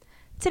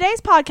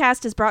Today's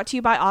podcast is brought to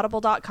you by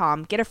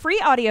Audible.com. Get a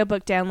free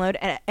audiobook download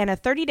and a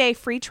 30-day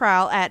free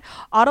trial at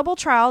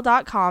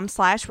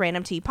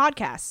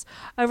audibletrial.com/randomtpodcasts.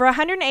 Over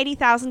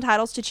 180,000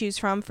 titles to choose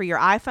from for your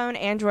iPhone,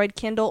 Android,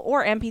 Kindle,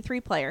 or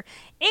MP3 player,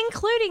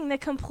 including the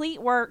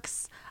complete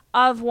works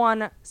of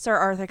one Sir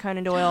Arthur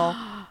Conan Doyle.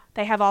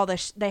 They have all the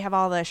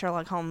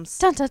Sherlock Holmes.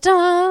 Dun, dun,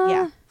 dun.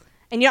 Yeah,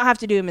 and you don't have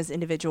to do them as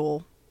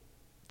individual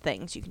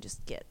things. You can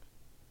just get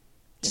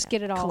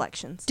get it all.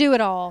 Collections. Do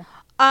it all.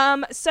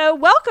 So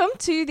welcome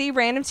to the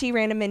Random Tea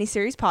Random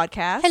Miniseries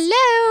podcast.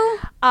 Hello.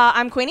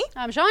 I'm Queenie.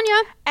 I'm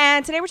Shania.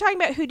 And today we're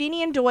talking about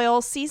Houdini and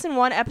Doyle, Season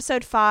 1,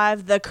 Episode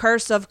 5, The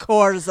Curse of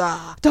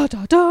Korza. Da,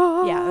 da,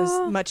 da. Yeah, it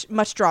was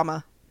much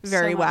drama.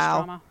 Very So much wow.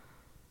 drama.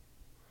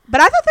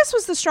 But I thought this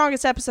was the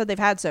strongest episode they've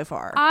had so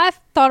far. I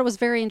thought it was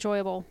very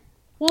enjoyable.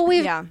 Well,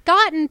 we've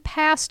gotten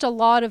past a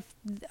lot of...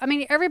 I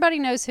mean, everybody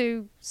knows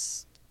who,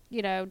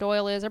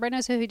 Doyle is. Everybody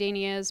knows who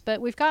Houdini is.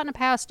 But we've gotten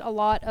past a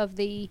lot of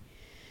the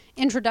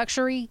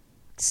introductory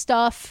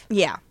stuff.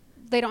 Yeah.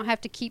 They don't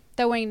have to keep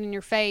throwing in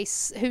your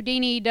face.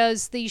 Houdini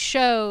does these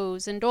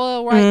shows, and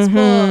Doyle writes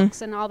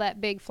books, and all that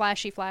big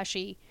flashy,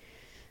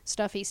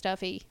 stuffy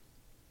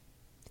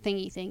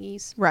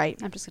thingies.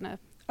 Right. I'm just going to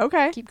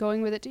keep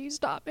going with it till you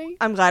stop me.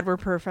 I'm glad we're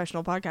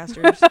professional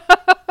podcasters.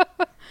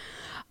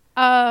 Yeah,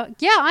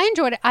 I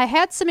enjoyed it. I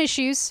had some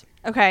issues.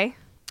 Okay.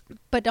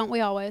 But don't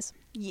we always?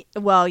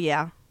 Well,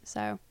 yeah.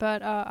 So,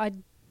 but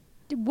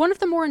one of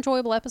the more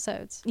enjoyable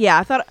episodes. Yeah,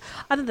 I thought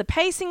the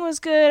pacing was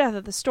good. I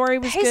thought the story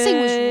was good. Pacing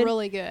was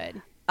really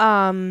good.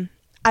 I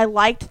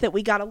liked that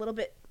we got a little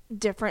bit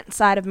different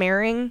side of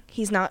Merring.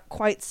 He's not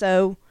quite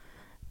so,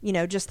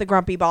 just the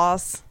grumpy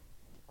boss.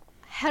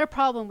 Had a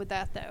problem with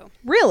that, though.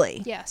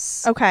 Really?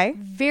 Yes. Okay.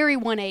 Very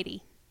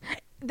 180.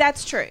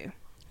 That's true.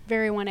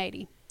 Very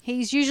 180.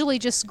 He's usually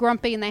just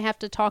grumpy and they have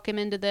to talk him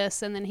into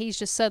this, and then he's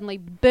just suddenly,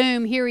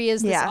 boom, here he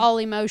is, this all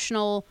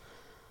emotional...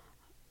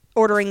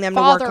 Ordering them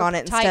to work on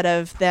it instead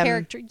of them.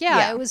 Character.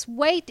 Yeah, it was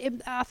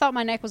I thought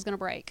my neck was going to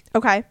break.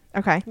 Okay.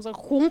 It was like,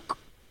 whonk.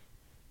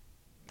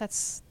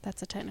 That's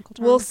a technical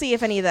term. We'll see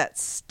if any of that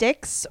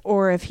sticks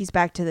or if he's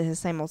back to his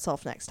same old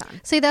self next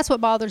time. See, that's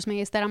what bothers me,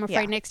 is that I'm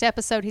afraid next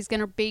episode he's going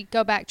to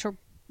go back to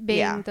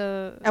being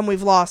the... And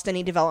we've lost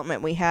any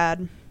development we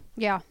had.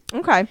 Yeah.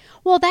 Okay.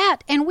 Well,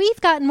 and we've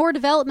gotten more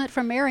development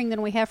from Merring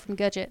than we have from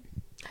Gudget.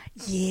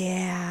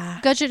 Yeah.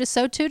 Gudget is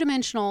so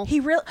two-dimensional.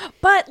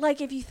 But,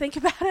 if you think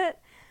about it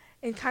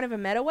in kind of a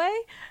meta way,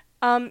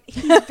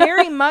 he's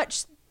very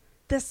much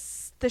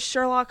the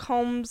Sherlock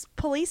Holmes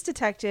police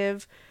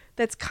detective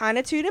that's kind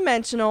of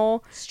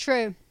two-dimensional. It's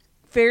true.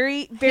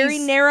 Very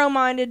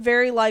narrow-minded,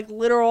 very,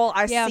 literal,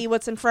 I see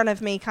what's in front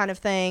of me kind of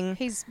thing.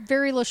 He's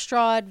very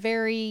Lestrade,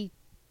 very...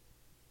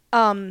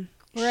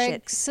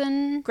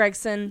 Gregson.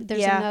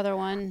 There's another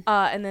one.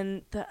 And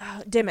then the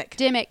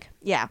Dimmick.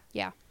 Yeah.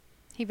 Yeah.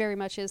 He very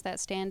much is that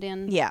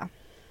stand-in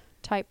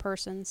type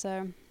person,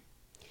 so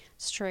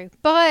it's true.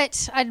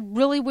 But I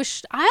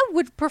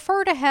would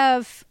prefer to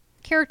have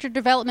character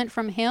development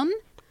from him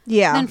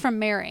than from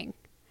Merring.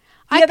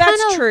 Yeah,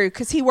 that's true,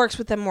 because he works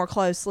with them more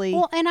closely.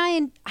 Well, and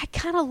I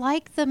kind of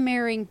like the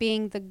Merring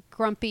being the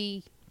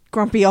grumpy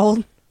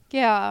old.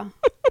 Yeah.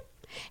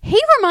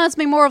 He reminds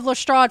me more of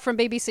Lestrade from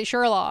BBC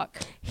Sherlock.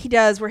 He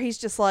does, where he's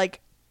just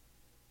like,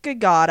 good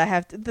God,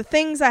 the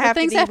things I have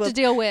to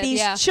deal with.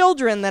 These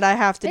children that I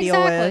have to deal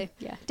with.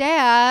 Yeah.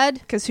 Dad.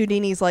 Because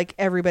Houdini's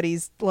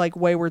everybody's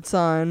wayward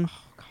son.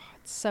 Oh, God.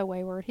 So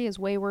wayward. He is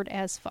wayward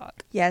as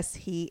fuck. Yes,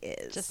 he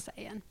is. Just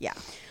saying. Yeah.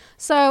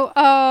 So,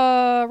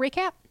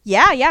 recap?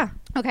 Yeah.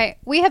 Okay.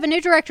 We have a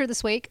new director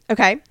this week.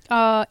 Okay.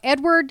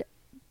 Edward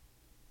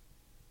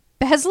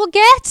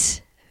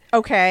Bazalgette.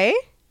 Okay.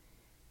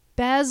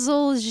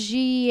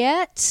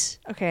 Bazalgette.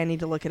 Okay, I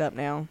need to look it up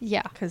now.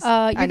 Yeah. Because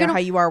I know how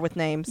you are with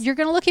names. You're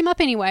going to look him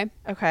up anyway.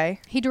 Okay.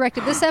 He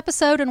directed this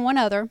episode and one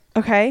other.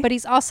 Okay. But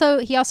he also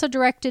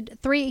directed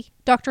 3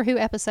 Doctor Who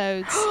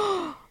episodes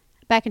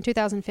back in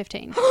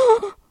 2015.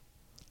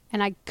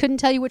 And I couldn't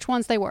tell you which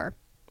ones they were.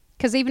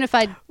 Because even if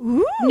I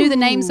knew the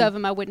names of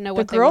them, I wouldn't know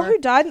what they were. The Girl Who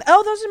Died...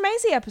 those are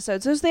Maisie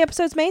episodes. Those are the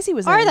episodes Maisie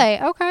was in. Are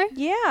they? Okay.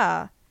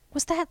 Yeah.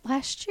 Was that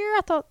last year?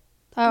 I thought...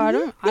 Oh, I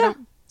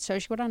don't...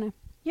 Shows you what I know.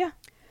 Yeah.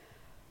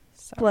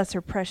 So. Bless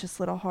her precious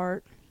little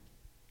heart.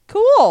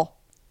 Cool.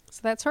 So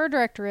that's who our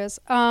director is.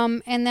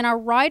 And then our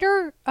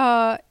writer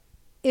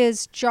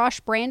is Josh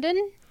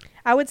Brandon.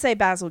 I would say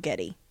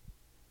Bazalgette.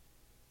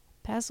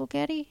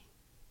 Bazalgette?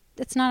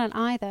 It's not an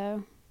I,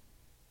 though.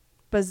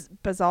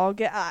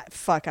 Bazalgette?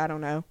 Fuck, I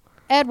don't know.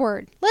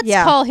 Edward. Let's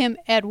call him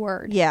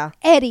Edward. Yeah.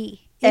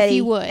 Eddie, if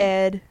you would.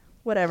 Ed,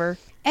 whatever.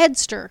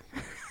 Edster.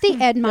 The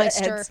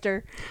Edmeister.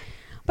 Edster.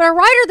 But our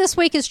writer this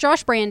week is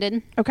Josh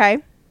Brandon. Okay.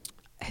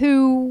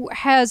 Who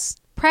has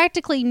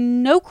practically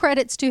no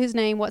credits to his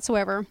name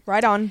whatsoever.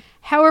 Right on.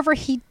 However,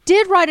 he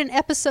did write an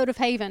episode of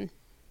Haven.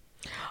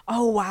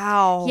 Oh,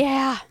 wow.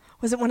 Yeah.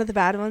 Was it one of the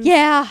bad ones?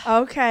 Yeah.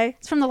 Okay.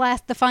 It's from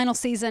the final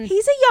season.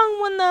 He's a young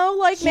one, though.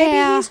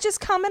 Maybe he's just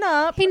coming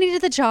up. He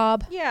needed the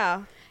job.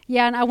 Yeah.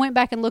 Yeah, and I went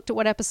back and looked at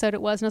what episode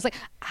it was, and I was like,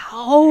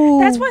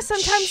 "Oh." That's why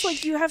sometimes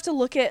like you have to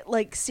look at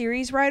like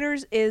series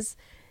writers is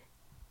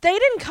they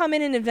didn't come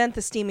in and invent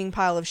the steaming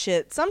pile of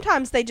shit.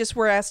 Sometimes they just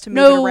were asked to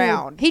move it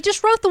around. He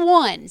just wrote the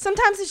one.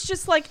 Sometimes it's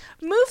just like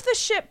move the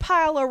shit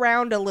pile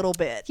around a little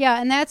bit. Yeah,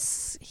 and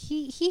that's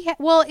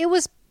well, it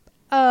was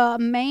a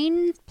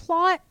main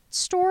plot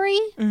story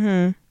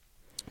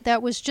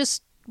that was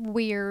just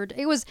weird.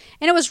 It was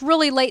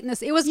really late in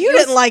this. You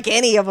didn't like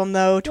any of them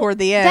though. Toward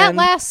the end, that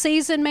last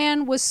season,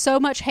 man, was so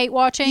much hate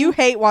watching. You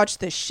hate watched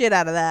the shit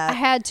out of that. I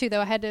had to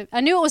though.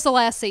 I knew it was the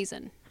last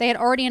season. They had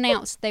already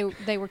announced they were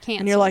canceled.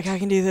 And you're like, I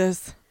can do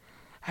this.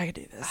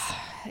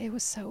 It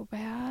was so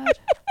bad. It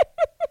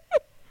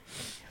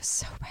was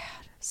so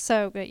bad.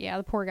 So, but yeah,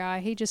 the poor guy.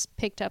 He just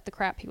picked up the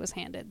crap he was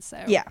handed.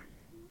 So yeah,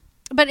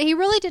 but he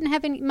really didn't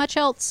have much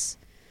else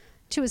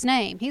to his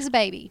name. He's a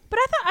baby. But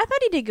I thought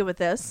he did good with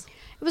this.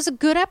 It was a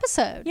good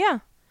episode. Yeah.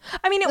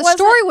 I mean, the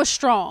story was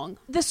strong.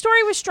 The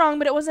story was strong,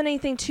 but it wasn't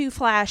anything too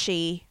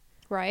flashy.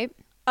 Right.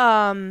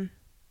 But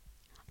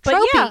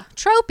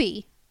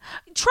Tropey,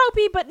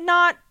 but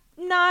not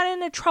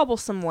in a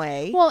troublesome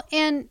way. Well,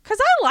 and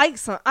because I like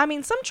some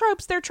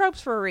tropes. They're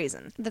tropes for a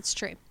reason. That's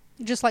true.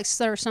 Just like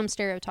there are some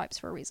stereotypes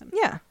for a reason.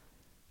 Yeah,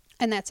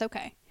 and that's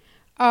okay.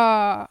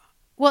 Well,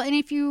 and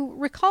if you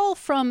recall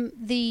from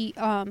the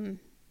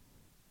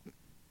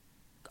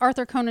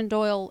Arthur Conan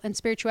Doyle and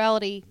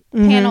spirituality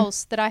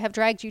panels that I have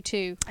dragged you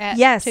to at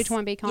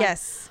 221BCon.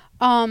 Yes.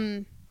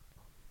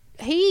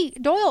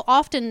 Doyle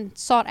often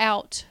sought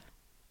out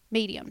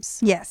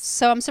mediums. Yes.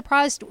 So I'm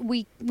surprised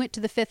we went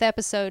to the 5th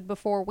episode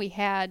before we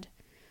had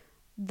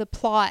the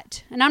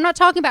plot. And I'm not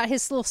talking about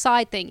his little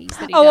side thingies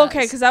that he does. Oh,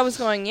 okay, because I was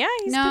going, he's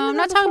been I'm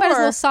not talking about his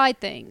little side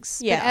things.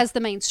 Yeah. But as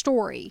the main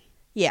story.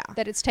 Yeah.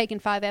 That it's taken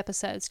 5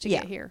 episodes to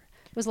get here.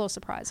 It was a little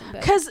surprising.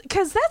 Because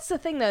that's the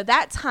thing, though.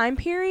 That time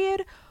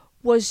period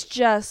was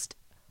just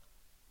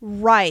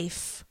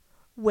rife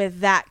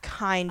with that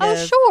kind of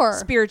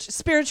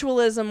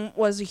spiritualism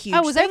was a huge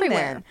thing. It was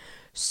everywhere. Then.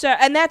 So,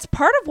 and that's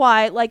part of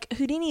why, like,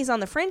 Houdini's on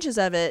the fringes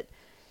of it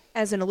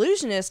as an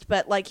illusionist,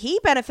 but like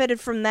he benefited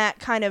from that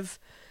kind of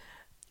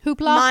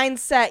hoopla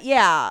mindset.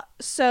 Yeah.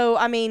 So,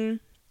 I mean,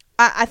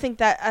 I think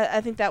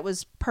that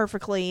was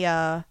perfectly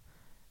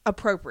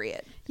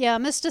appropriate. Yeah,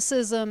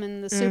 mysticism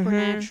and the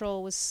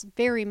supernatural was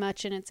very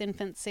much in its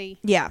infancy.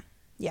 Yeah.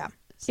 Yeah.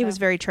 So. It was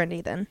very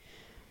trendy then.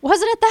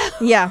 Wasn't it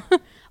though? Yeah.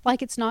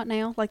 Like it's not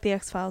now? Like the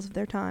X-Files of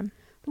their time.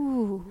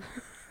 Ooh.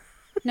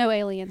 No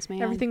aliens,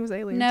 man. Everything was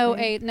aliens. No.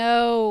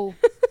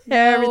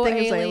 Everything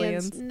was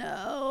aliens.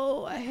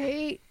 No, I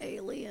hate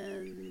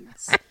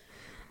aliens.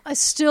 I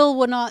still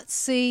would not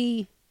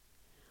see,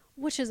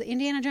 which is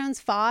Indiana Jones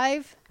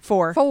 5?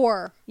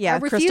 4. Yeah, I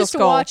refuse to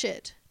watch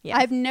it.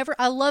 Yeah.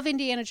 I love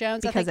Indiana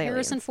Jones. Because I think aliens.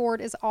 Harrison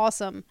Ford is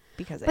awesome.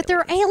 But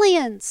they're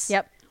aliens.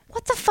 Yep.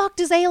 What the fuck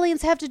does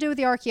aliens have to do with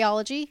the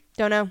archaeology?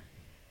 Don't know.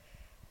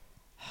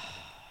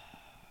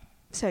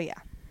 So, yeah.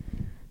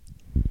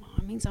 Well,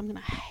 it means I'm going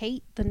to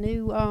hate the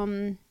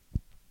new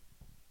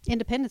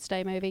Independence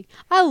Day movie.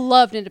 I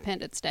loved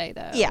Independence Day,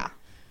 though. Yeah.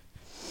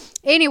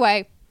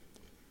 Anyway,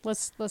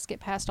 let's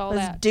get past all that.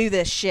 Let's do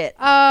this shit.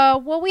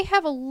 Well, we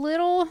have a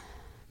little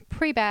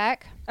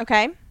pre-back.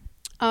 Okay.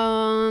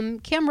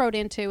 Kim wrote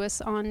into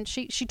us on,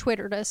 she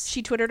Twittered us.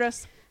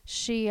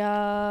 She,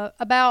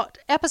 about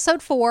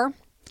episode 4.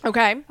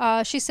 Okay.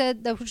 She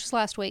said, which was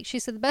last week, she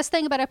said the best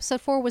thing about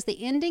episode 4 was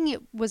the ending. It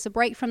was a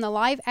break from the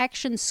live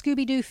action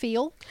Scooby-Doo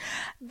feel.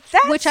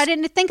 Which I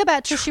didn't think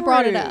about till she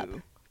brought it up.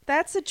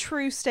 That's a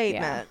true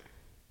statement. Yeah.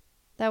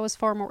 That was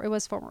far more,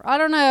 I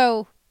don't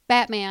know,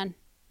 Batman.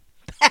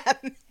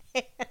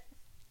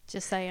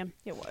 Just saying.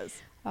 It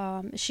was.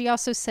 She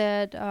also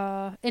said,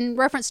 in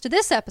reference to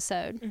this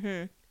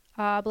episode,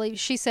 I believe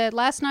she said,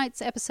 last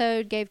night's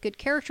episode gave good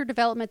character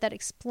development that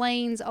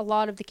explains a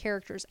lot of the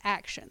characters'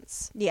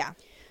 actions. Yeah.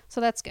 So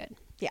that's good.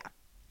 Yeah.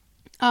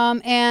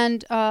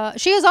 And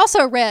she has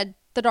also read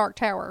The Dark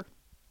Tower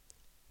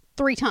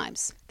 3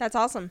 times. That's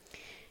awesome.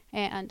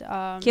 And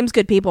Kim's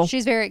good people.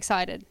 She's very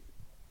excited.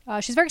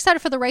 She's very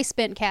excited for the Race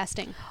Bent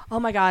casting.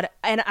 Oh my God.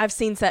 And I've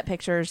seen set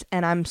pictures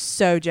and I'm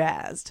so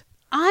jazzed.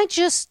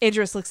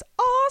 Idris looks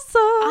awesome.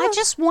 I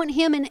just want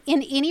him in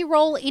any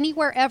role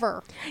anywhere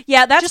ever.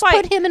 Yeah, that's just why.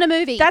 Just put him in a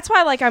movie. That's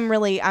why, like,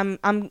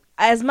 I'm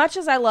as much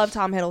as I love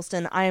Tom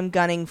Hiddleston, I am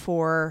gunning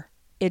for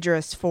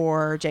Idris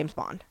for James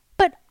Bond.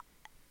 But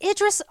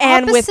Idris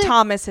and with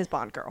Thomas, his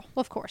Bond girl,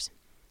 well, of course.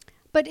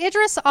 But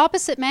Idris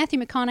opposite Matthew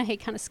McConaughey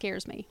kind of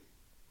scares me.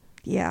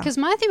 Yeah, because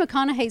Matthew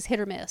McConaughey's hit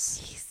or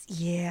miss.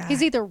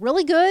 He's either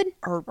really good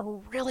or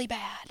really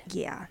bad.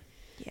 Yeah.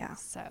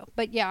 So,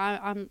 but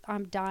yeah,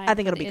 I'm dying. I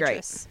think it'll be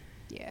Idris.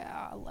 Great.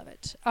 Yeah, I love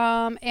it.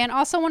 And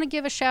also want to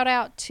give a shout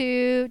out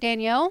to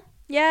Danielle.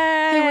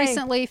 Yay! Who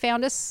recently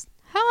found us.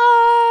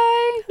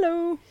 Hi.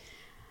 Hello.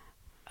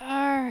 All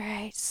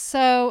right.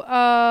 So,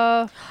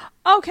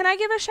 can I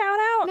give a shout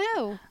out?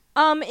 No.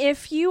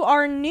 If you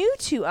are new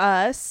to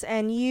us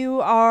and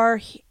you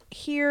are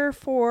here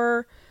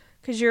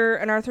because you're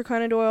an Arthur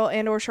Conan Doyle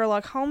and or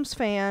Sherlock Holmes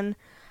fan,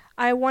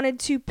 I wanted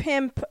to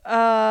pimp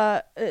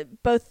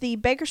both the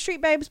Baker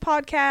Street Babes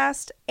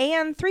podcast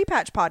and Three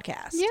Patch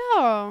podcast.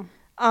 Yeah.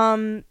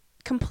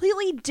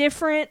 Completely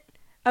different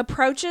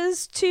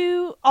approaches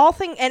to all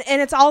things,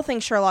 and it's all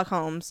things Sherlock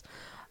Holmes.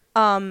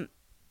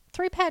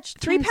 Three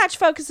Patch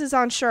focuses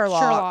on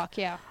Sherlock.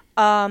 Yeah.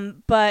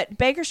 But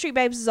Baker Street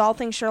Babes is all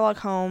things Sherlock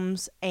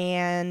Holmes,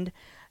 and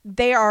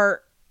they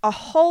are a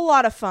whole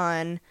lot of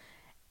fun.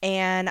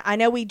 And I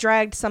know we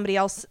dragged somebody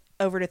else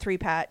over to Three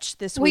Patch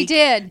this week. We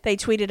did. They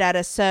tweeted at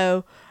us,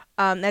 so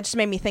that just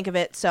made me think of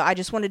it. So I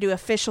just wanted to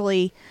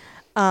officially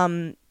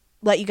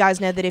let you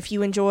guys know that if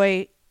you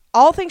enjoy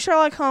all things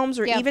Sherlock Holmes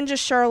or even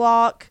just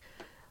Sherlock,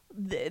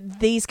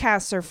 these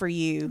casts are for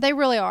you. They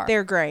really are.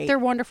 They're great. They're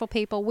wonderful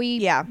people.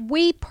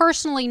 We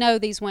personally know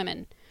these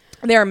women.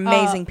 They're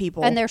amazing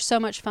people. And they're so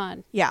much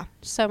fun. Yeah.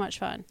 So much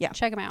fun. Yeah.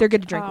 Check them out. They're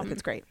good to drink with.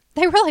 It's great.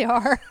 They really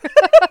are.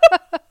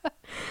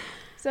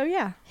 So,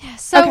 yeah.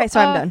 So, so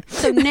I'm done.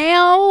 So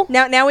now...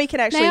 now we can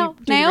actually do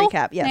the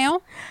recap. Yes.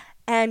 Now?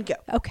 And go.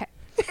 Okay.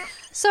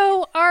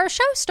 So our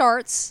show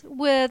starts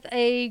with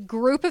a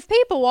group of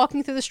people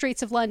walking through the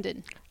streets of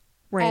London.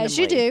 Randomly. As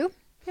you do.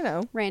 You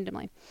know.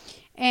 Randomly.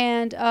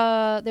 And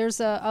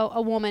there's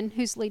a woman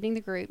who's leading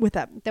the group. With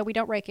that we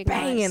don't recognize.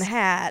 Banging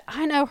hat.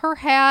 I know. Her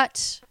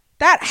hat...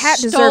 That hat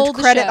deserved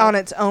credit on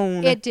its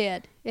own. It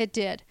did.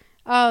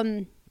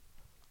 So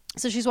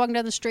she's walking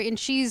down the street, and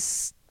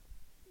she's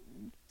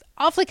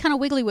awfully kind of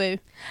wiggly woo.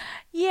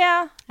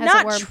 Yeah.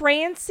 Not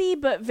trancy,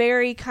 but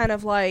very kind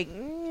of like...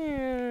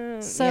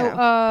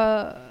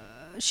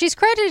 she's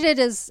credited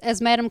as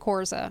Madame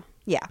Corza.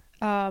 Yeah.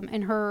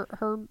 And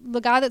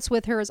the guy that's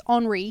with her is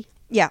Henri.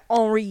 Yeah,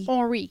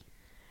 Henri.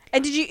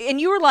 And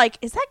you were like,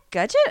 is that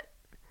Gudget?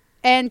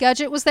 And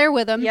Gudget was there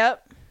with him.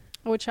 Yep.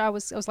 Which I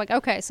was like,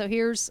 okay, so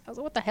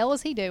what the hell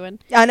is he doing?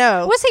 I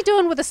know. What's he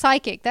doing with a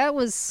psychic? That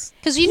was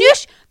because you knew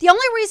the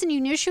only reason you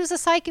knew she was a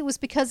psychic was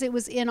because it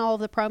was in all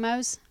of the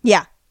promos.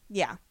 Yeah.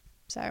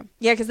 So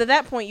because at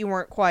that point you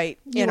weren't quite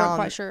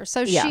quite sure.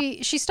 So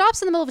she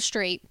stops in the middle of a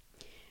street,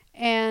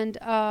 and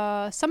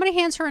somebody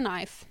hands her a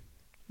knife,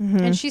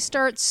 and she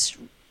starts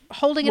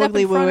holding it up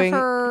in front of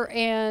her,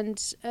 and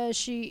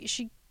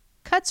she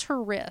cuts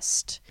her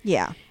wrist.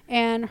 Yeah.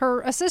 And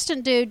her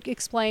assistant dude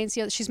explains,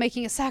 that she's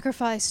making a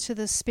sacrifice to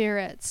the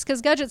spirits.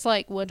 Because Gudget's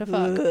like, what the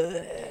fuck?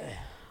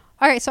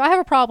 All right, so I have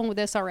a problem with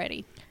this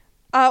already.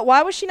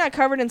 Why was she not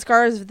covered in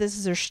scars if this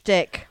is her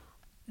shtick?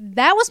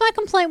 That was my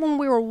complaint when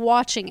we were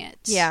watching it.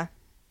 Yeah.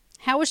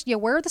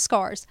 Where are the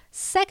scars?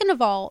 Second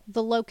of all,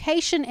 the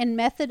location and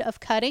method of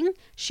cutting,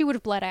 she would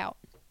have bled out.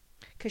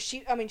 Because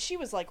she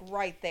was like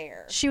right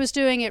there. She was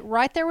doing it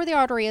right there where the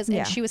artery is,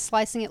 and she was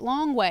slicing it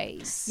long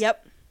ways.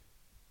 Yep.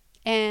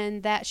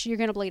 And you're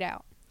going to bleed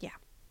out. Yeah.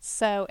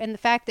 So, and the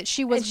fact that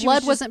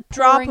blood wasn't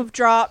pouring.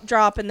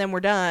 Drop, and then we're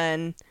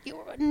done.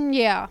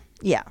 Yeah.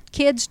 Yeah.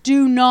 Kids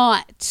do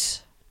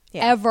not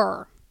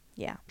ever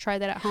try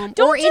that at home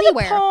or anywhere. Don't do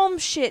the palm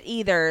shit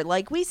either.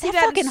 Like, we see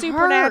that in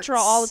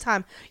Supernatural all the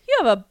time.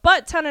 You have a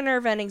butt ton of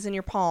nerve endings in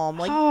your palm.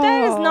 Like,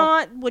 that is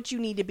not what you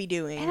need to be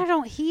doing. And I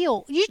don't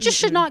heal. You just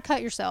should not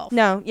cut yourself.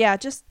 No, yeah,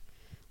 just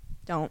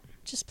don't.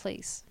 Just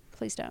please.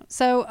 Please don't.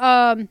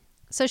 So,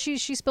 So she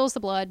spills the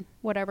blood,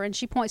 whatever, and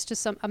she points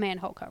to a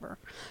manhole cover.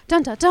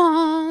 Dun dun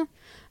dun.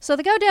 So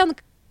they go down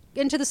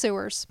into the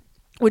sewers,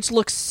 which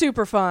looks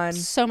super fun.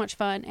 So much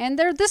fun, and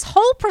they're this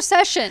whole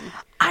procession.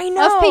 I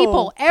know of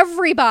people,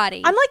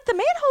 everybody. I'm like, the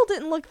manhole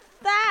didn't look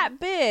that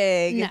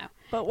big. No,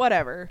 but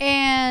whatever.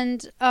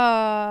 And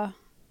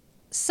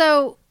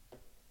so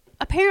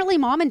apparently,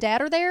 mom and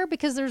dad are there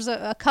because there's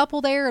a couple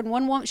there, and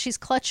one woman she's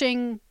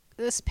clutching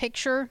this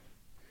picture.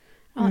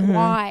 I'm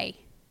like,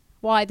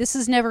 why? This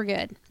is never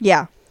good.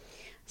 Yeah.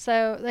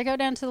 So they go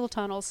down to the little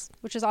tunnels,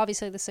 which is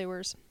obviously the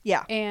sewers.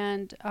 Yeah.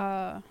 And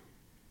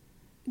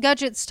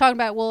Gudget's talking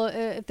about,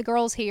 if the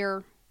girl's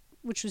here,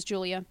 which was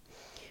Julia,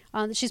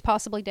 that she's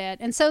possibly dead.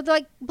 And so,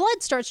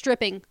 blood starts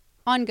dripping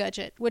on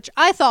Gudget, which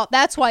I thought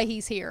that's why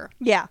he's here.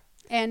 Yeah.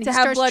 And to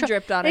have blood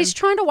dripped on him. He's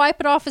trying to wipe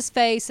it off his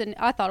face, and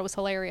I thought it was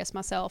hilarious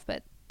myself,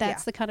 but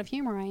that's the kind of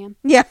humor I am.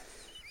 Yeah.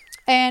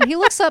 And he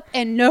looks up,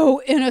 and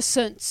no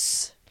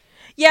innocence.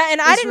 Yeah,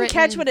 and I didn't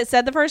catch what it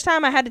said the first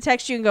time. I had to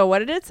text you and go, what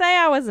did it say?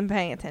 I wasn't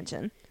paying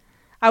attention.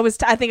 I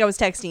think I was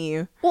texting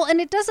you. Well, and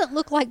it doesn't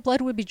look like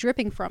blood would be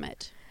dripping from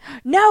it.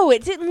 No,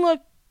 it didn't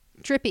look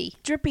drippy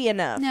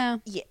enough.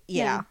 No.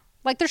 Yeah.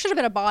 Like there should have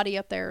been a body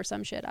up there or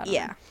some shit. I don't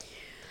know.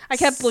 I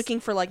kept looking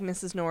for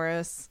Mrs.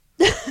 Norris.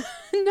 No.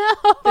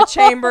 The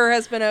chamber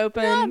has been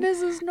opened. Not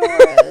Mrs.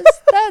 Norris.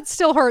 That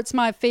still hurts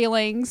my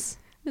feelings.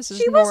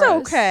 She was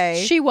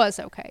okay. She was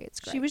okay. It's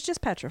great. She was just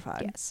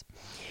petrified. Yes.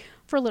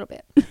 For a little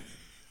bit.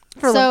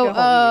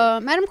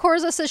 Madame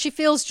Corza says she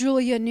feels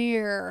Julia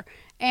near,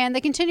 and they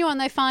continue on.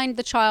 They find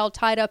the child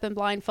tied up and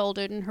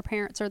blindfolded, and her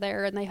parents are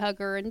there, and they hug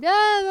her, and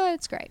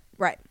it's great.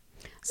 Right.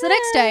 So the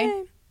next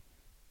day,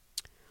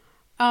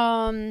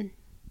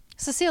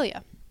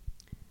 Cecilia,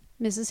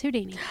 Mrs.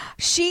 Houdini.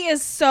 She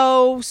is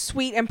so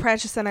sweet and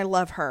precious, and I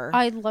love her.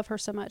 I love her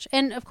so much.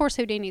 And, of course,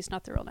 Houdini's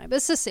not the real name, but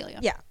it's Cecilia.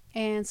 Yeah.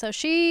 And so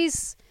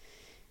she's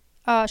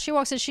she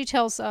walks in. She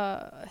tells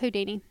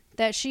Houdini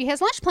that she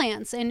has lunch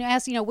plans and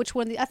asks, which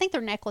one. I think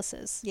they're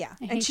necklaces. Yeah,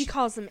 and she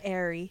calls him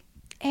Airy.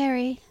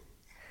 Airy.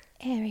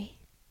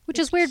 Which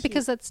is weird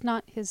because that's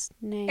not his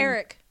name.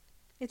 Eric.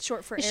 It's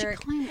short for Eric.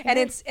 She call him Eric? And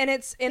it's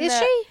in is the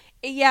she?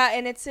 Yeah,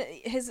 and it's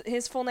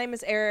his full name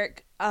is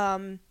Eric,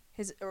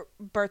 his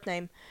birth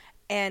name,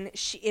 and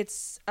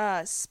it's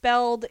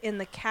spelled in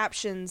the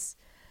captions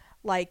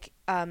like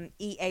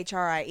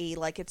EHRIE,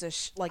 like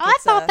it's I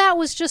thought that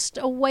was just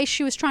a way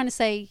she was trying to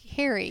say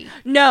Harry.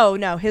 No,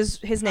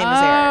 his name is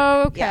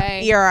Eric.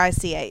 Okay. Yeah,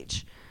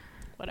 ERICH.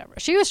 Whatever.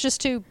 She was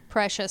just too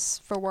precious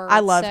for words. I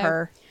love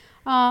her.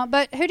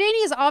 But Houdini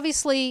is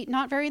obviously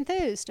not very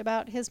enthused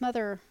about his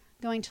mother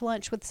going to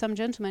lunch with some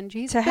gentleman.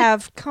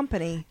 Have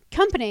company.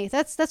 Company.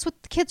 That's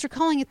what the kids are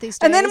calling it these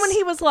days. And then when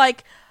he was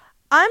like,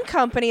 I'm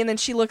company, and then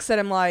she looks at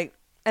him like,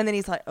 and then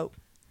he's like, oh.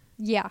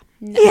 Yeah.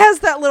 No. He has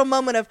that little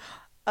moment of,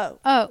 oh.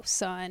 Oh,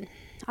 son.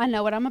 I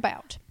know what I'm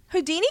about.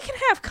 Houdini can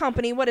have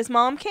company. What, his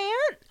mom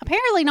can't?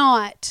 Apparently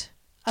not.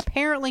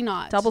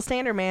 Double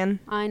standard, man.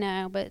 I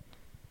know, but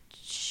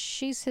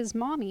she's his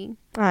mommy.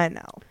 I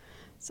know.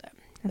 So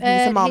he's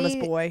a mama's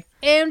boy.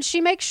 And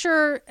she makes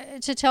sure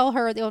to tell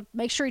her, they'll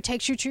make sure he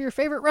takes you to your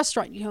favorite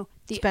restaurant, the Spend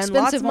expensive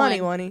lots of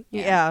money, one. won't he?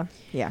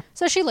 Yeah.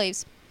 So she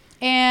leaves.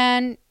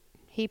 And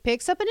he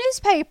picks up a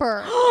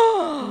newspaper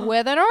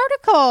with an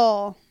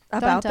article.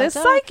 About this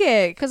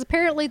psychic. Because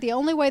apparently the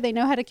only way they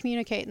know how to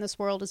communicate in this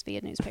world is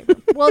via newspaper.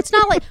 Well, it's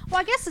not like...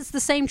 Well, I guess it's the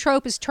same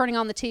trope as turning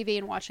on the TV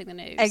and watching the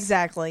news.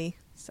 Exactly.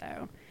 So,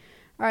 all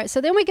right. So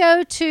then we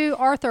go to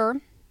Arthur,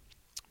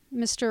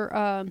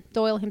 Mr.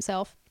 Doyle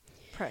himself.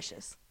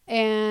 Precious.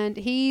 And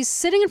he's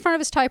sitting in front of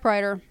his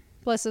typewriter,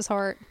 bless his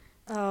heart,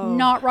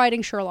 not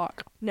writing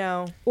Sherlock.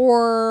 No.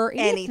 Or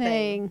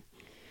anything.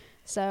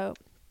 So...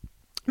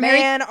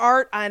 Man,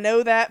 Art, I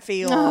know that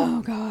feel.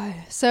 Oh, God.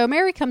 So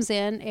Mary comes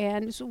in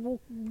and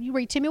you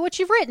read to me what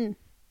you've written.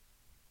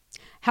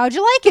 How'd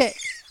you like it?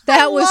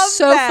 That was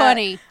so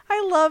funny.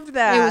 I loved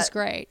that. It was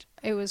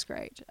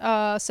great.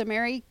 So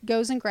Mary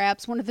goes and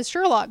grabs one of the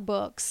Sherlock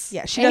books.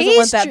 Yeah, she doesn't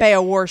want that Bay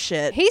of War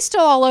shit. He's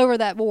still all over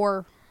that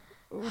war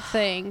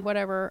thing,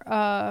 whatever.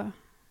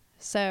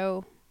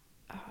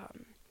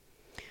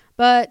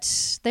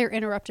 But they're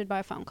interrupted by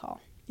a phone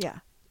call. Yeah.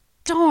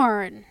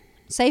 Darn.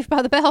 Saved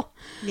by the bell.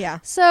 Yeah.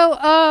 So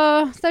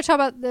they're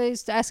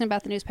asking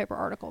about the newspaper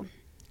article.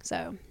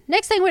 So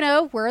next thing we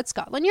know, we're at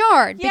Scotland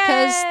Yard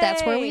because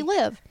that's where we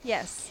live.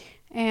 Yes.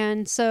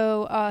 And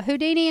so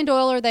Houdini and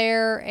Doyle are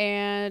there,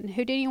 and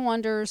Houdini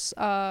wonders.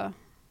 They're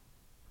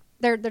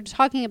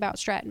talking about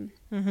Stratton.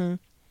 Mm-hmm. And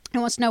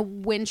wants to know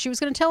when she was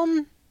going to tell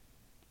him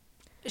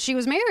she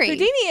was married.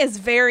 Houdini is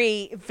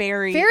very,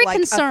 very, like,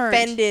 concerned.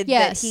 Offended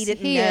that he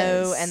didn't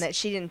know is. and that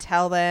she didn't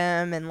tell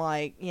them, and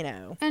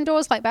And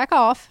Doyle's like, back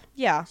off.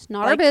 Yeah, it's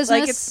not our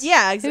business.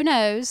 Who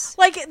knows?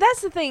 Like,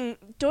 that's the thing.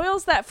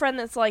 Doyle's that friend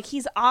that's like,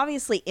 he's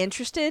obviously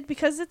interested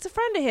because it's a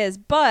friend of his,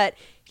 but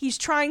he's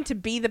trying to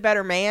be the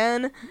better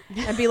man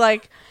and be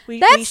like,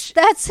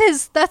 that's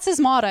his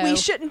motto. We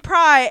shouldn't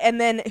pry. And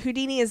then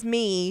Houdini is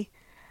me.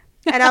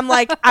 And I'm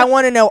like, I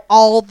want to know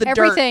all the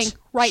everything dirt.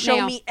 Right Show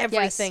now. me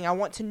everything. Yes. I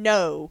want to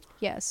know.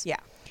 Yes. Yeah.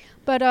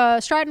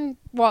 But Stratton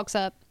walks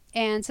up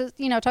and says,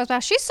 talks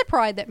about she's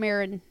surprised that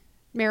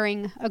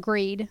Mering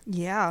agreed.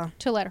 Yeah.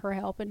 To let her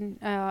help, and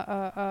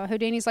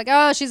Houdini's like,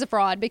 oh, she's a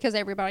fraud because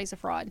everybody's a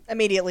fraud.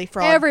 Immediately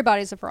fraud.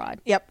 Everybody's a fraud.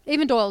 Yep.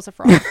 Even Doyle's a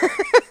fraud.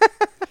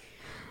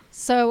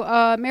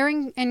 So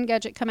Mering and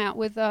Gadget come out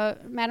with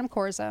Madame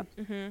Corza.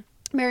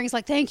 Mm-hmm. Mering's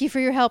like, thank you for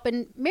your help,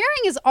 and Mering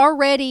is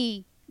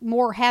already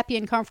more happy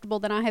and comfortable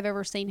than I have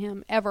ever seen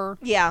him ever.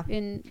 Yeah.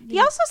 He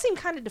also seemed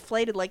kind of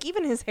deflated. Like,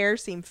 even his hair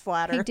seemed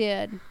flatter. He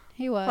did.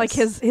 He was. Like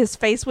his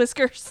face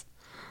whiskers.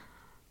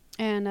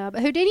 And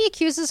but Houdini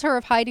accuses her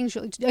of hiding.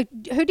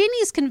 Houdini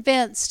is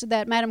convinced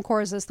that Madame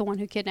Corza is the one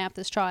who kidnapped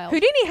this child.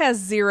 Houdini has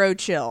zero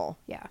chill.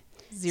 Yeah.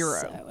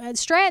 Zero. So, and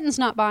Stratton's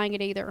not buying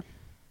it either.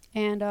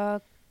 And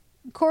Madame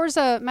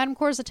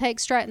Corza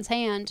takes Stratton's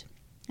hand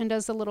and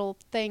does the little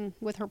thing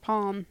with her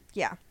palm.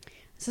 Yeah.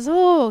 Says,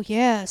 oh,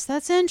 yes,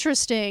 that's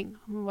interesting.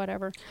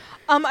 Whatever.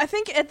 I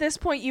think at this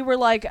point you were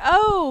like,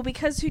 oh,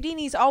 because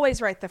Houdini's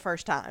always right the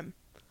first time.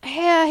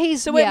 Yeah,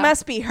 it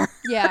must be her.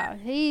 Yeah,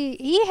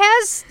 he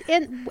has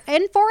in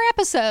 4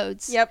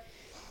 episodes. Yep.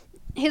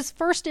 His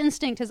first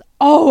instinct has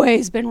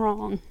always been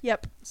wrong.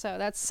 Yep. So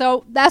that's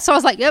why I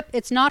was like, yep,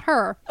 it's not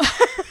her.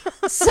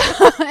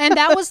 And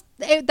that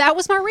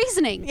was my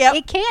reasoning. Yep.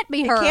 It can't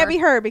be her. It can't be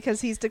her because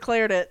he's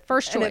declared it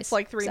first choice. And it's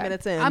like 3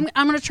 minutes in. I'm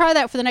going to try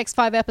that for the next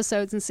 5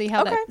 episodes and see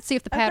how see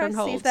if the pattern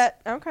holds. See if that.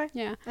 Okay.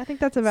 Yeah. I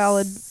think that's a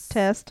valid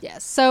test.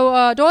 Yes.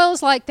 So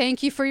Doyle's like,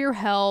 "Thank you for your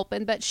help,"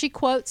 but she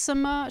quotes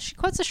a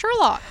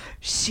Sherlock.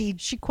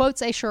 She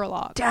quotes a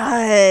Sherlock.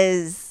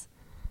 Does.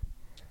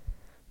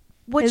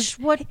 What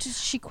did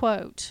she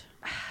quote?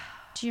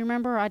 Do you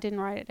remember? I didn't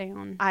write it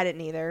down. I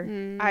didn't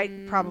either.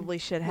 I probably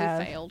should have.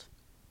 We failed.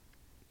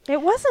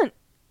 It wasn't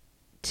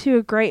to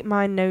a great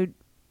mind,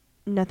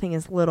 nothing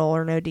is little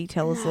or no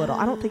detail is little.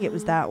 I don't think it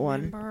was that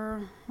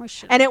one. We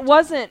should. And it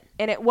wasn't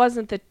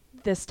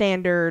the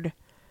standard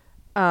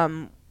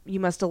you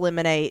must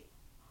eliminate,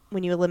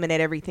 when you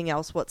eliminate everything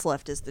else, what's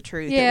left is the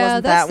truth. Yeah, it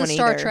wasn't that's that the one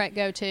Star either. Trek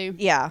go-to.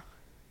 Yeah.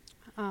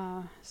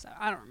 So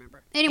I don't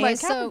remember. Anyway, And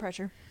cabin so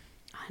pressure.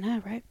 I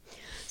know, right?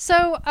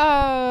 So,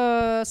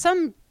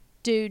 some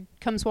dude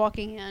comes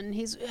walking in.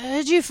 He's,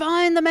 did you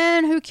find the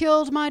man who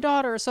killed my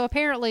daughter? So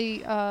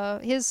apparently,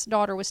 his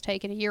daughter was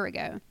taken a year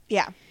ago.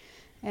 Yeah.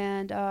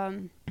 And,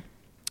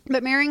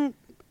 but Merring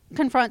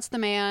confronts the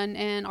man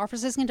and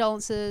offers his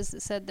condolences.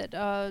 Said that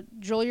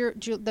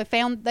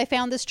they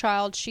found this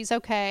child. She's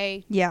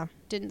okay. Yeah.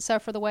 Didn't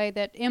suffer the way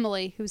that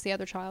Emily, who's the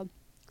other child.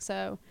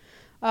 So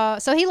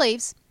he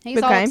leaves.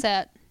 He's all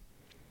upset.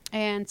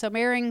 And so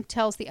Merring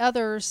tells the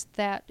others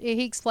that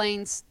he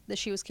explains that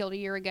she was killed a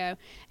year ago.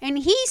 And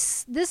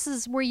this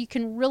is where you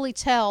can really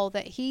tell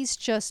that he's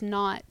just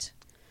not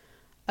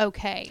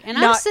okay. And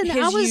not his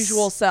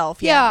usual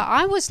self. Yeah,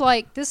 I was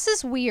like, this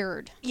is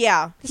weird.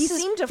 Yeah. This he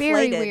is seemed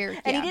very deflated.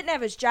 weird. And yeah. he didn't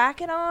have his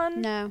jacket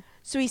on. No.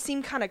 So he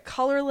seemed kind of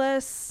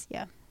colorless.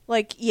 Yeah.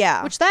 Like,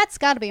 yeah. Which that's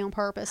got to be on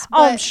purpose.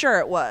 Oh, I'm sure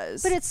it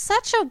was. But it's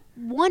such a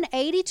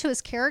 180 to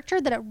his character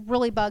that it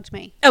really bugged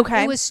me.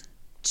 Okay. It was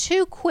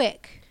too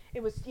quick.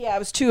 It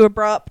was too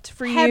abrupt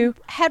for you.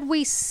 Had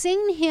we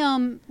seen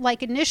him,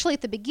 like, initially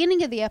at the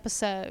beginning of the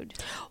episode,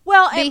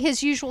 be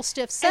his usual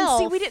stiff self.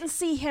 And see, we didn't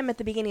see him at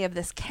the beginning of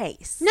this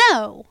case.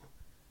 No.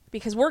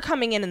 Because we're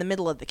coming in the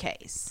middle of the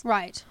case.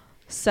 Right.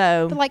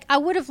 So. But, like, I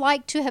would have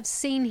liked to have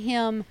seen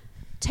him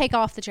take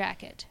off the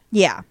jacket.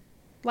 Yeah.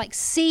 Like,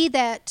 see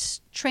that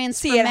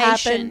transformation. See it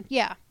happen.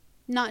 Yeah.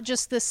 Not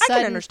just this I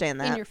sudden can understand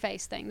that.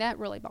 in-your-face thing. That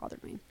really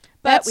bothered me.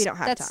 But we don't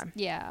have time.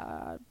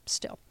 Yeah,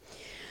 still.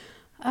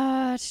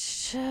 Where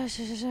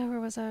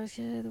was I?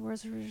 The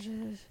words.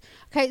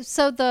 Okay,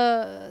 so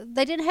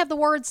they didn't have the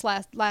words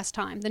last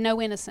time. The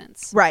no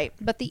innocence. Right.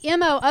 But the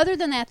MO, other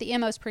than that, the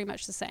MO is pretty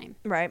much the same.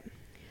 Right.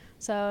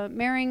 So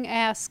Merring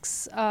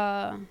asks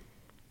Madame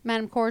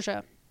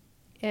Corja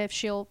if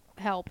she'll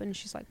help, and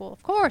she's like, "Well,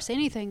 of course,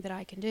 anything that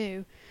I can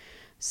do."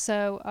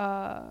 So,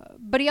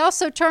 but he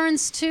also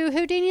turns to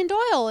Houdini and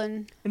Doyle,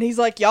 and he's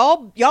like,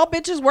 "Y'all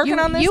bitches working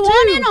on this you too?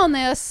 want in on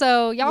this,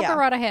 so y'all go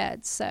right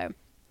ahead." So.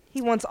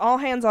 He wants all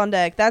hands on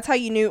deck. That's how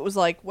you knew it was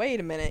like, wait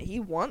a minute,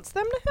 he wants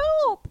them to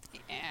help.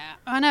 Yeah,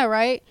 I know,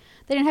 right?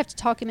 They didn't have to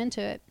talk him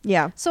into it.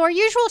 Yeah. So our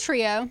usual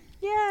trio,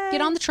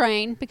 get on the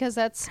train, because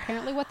that's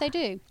apparently what they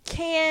do.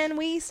 Can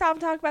we stop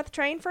and talk about the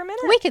train for a minute?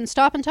 We can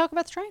stop and talk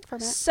about the train for a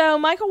minute. So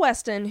Michael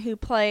Weston, who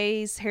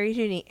plays Harry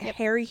Houdini,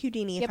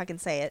 if I can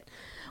say it,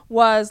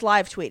 was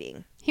live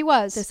tweeting. He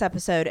was. This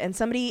episode, and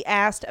somebody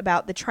asked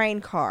about the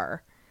train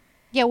car.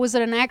 Yeah, was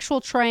it an actual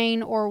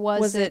train or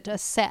was it a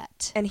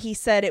set? And he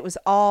said it was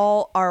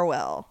all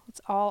Arwell. It's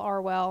all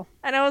Arwell.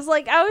 And I was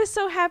like, I was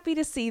so happy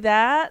to see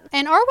that.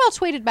 And Arwell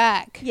tweeted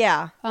back.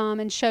 Yeah.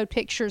 And showed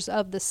pictures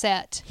of the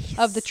set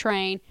of the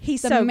train.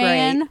 He's the so great. The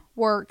man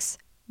works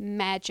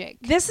magic.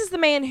 This is the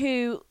man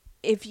who,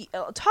 if you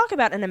talk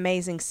about an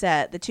amazing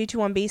set, the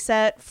 221B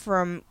set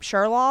from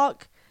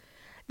Sherlock,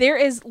 there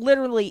is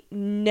literally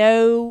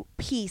no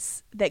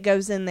piece that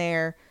goes in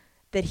there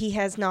that he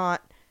has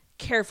not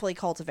carefully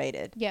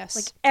cultivated. Yes.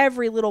 Like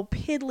every little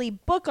piddly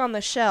book on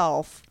the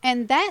shelf.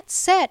 And that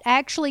set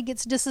actually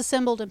gets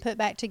disassembled and put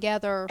back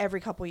together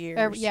every couple years.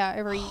 Every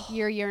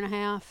year and a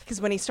half. Because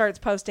when he starts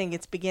posting,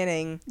 it's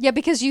beginning. Yeah,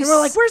 because we're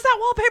like, where's that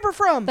wallpaper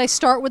from? They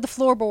start with the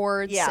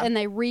floorboards and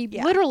they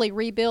literally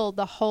rebuild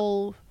the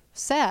whole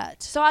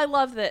set. So I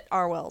love that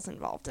Arwell's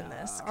involved in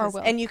this.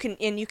 Arwell. And you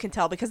can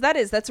tell because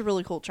that's a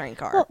really cool train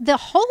car.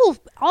 Well,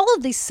 all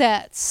of these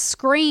sets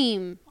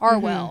scream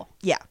Arwell. Mm-hmm.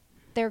 Yeah.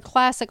 They're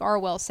classic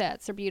Arwell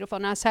sets. They're beautiful.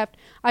 And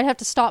I'd have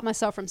to stop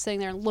myself from sitting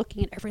there and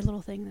looking at every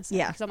little thing this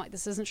because I'm like,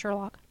 this isn't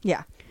Sherlock.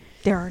 Yeah.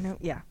 There are no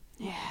Yeah.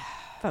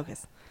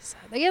 Focus. So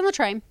they get on the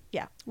train.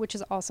 Yeah. Which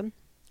is awesome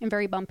and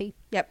very bumpy.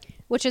 Yep.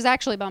 Which is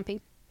actually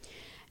bumpy,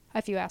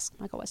 if you ask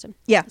Michael Weston.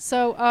 Yeah.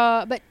 So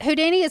but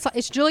Houdini,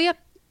 it's Julia.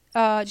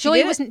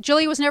 Julia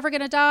was never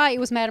going to die. It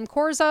was Madame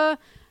Corza.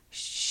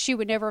 She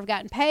would never have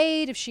gotten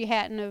paid if she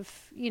hadn't have,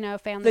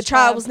 found the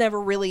child was never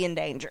really in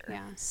danger.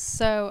 Yeah.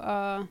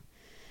 So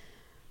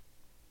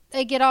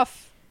they get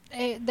off.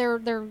 They're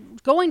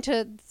going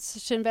to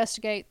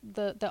investigate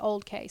the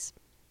old case,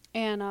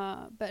 and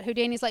but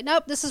Houdini's like,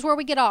 nope, this is where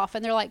we get off,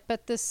 and they're like,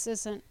 but this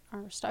isn't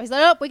our stuff. He's like,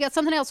 nope, we got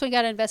something else we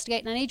got to investigate,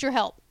 and I need your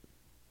help,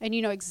 and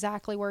you know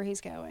exactly where he's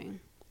going.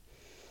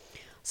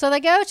 So they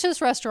go to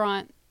this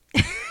restaurant.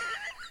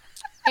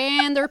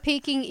 And they're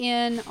peeking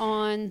in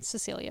on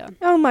Cecilia.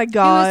 Oh my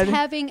God. Who is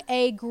having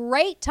a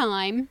great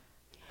time.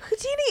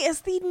 Houdini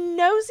is the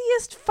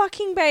nosiest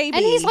fucking baby.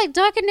 And he's like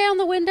ducking down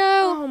the window.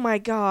 Oh my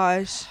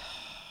gosh.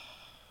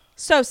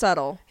 So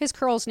subtle. His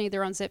curls need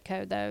their own zip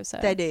code though. So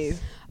they do.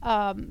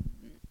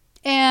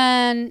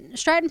 And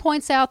Stratton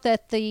points out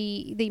that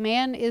the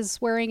man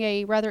is wearing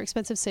a rather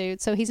expensive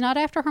suit. So he's not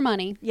after her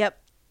money. Yep.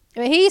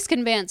 But he's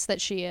convinced that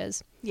she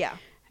is. Yeah.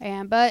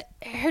 But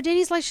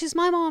Houdini's like, she's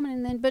my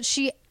mom. But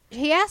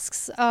he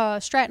asks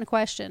Stratton a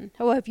question.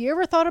 Oh, have you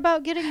ever thought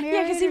about getting married?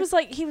 Yeah, because he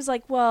was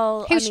like,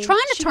 well, he was trying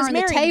to turn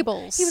the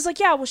tables. He was like,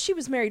 yeah, well, she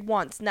was married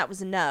once, and that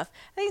was enough.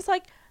 And he's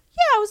like,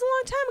 yeah, it was a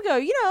long time ago,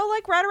 you know,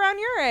 like right around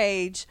your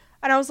age.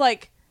 And I was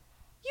like,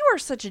 you are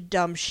such a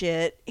dumb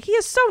shit. He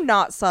is so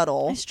not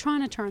subtle. He's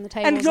trying to turn the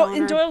tables on her.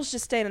 And Doyle's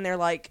just standing there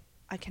like,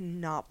 I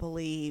cannot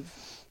believe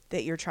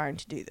that you're trying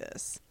to do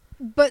this.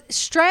 But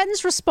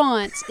Stratton's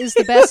response is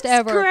the best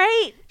ever.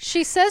 Great.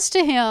 She says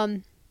to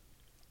him,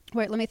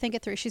 wait, let me think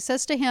it through. She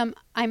says to him,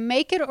 I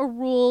make it a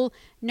rule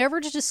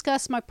never to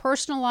discuss my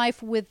personal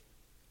life with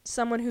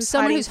someone who's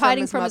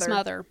hiding from his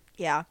mother.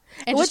 Yeah.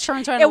 And just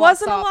turns around it and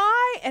walks wasn't off. a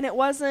lie, and it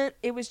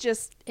was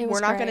just, we're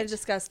not going to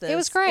discuss this. It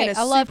was great. In a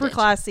I loved super it.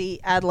 Classy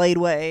Adelaide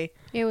way.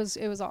 It was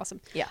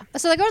awesome. Yeah.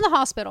 So they go to the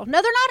hospital.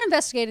 No, they're not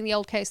investigating the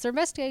old case. They're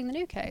investigating the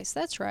new case.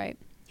 That's right.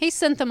 He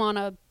sent them on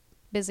a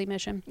busy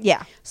mission.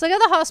 Yeah. So they go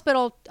to the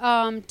hospital,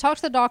 talk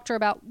to the doctor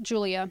about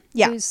Julia.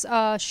 Yeah. Who's,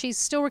 she's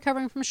still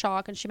recovering from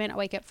shock, and she may not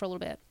wake up for a little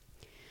bit.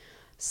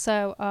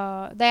 So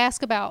they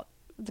ask about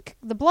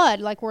the blood,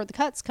 like where the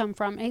cuts come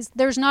from. And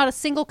there's not a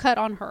single cut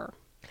on her.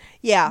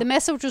 Yeah. The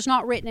message was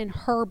not written in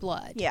her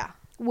blood. Yeah.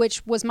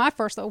 Which was my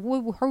first thought.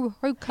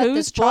 Who cut Whose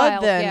this blood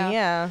child? then?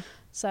 Yeah.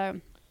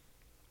 So,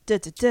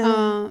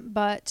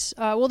 but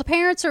the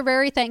parents are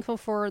very thankful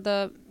for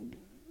the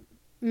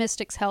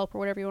mystic's help, or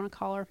whatever you want to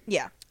call her.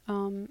 Yeah.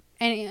 And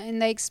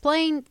they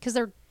explain, because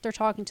they're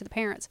talking to the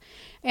parents,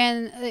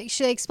 and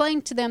they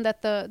explained to them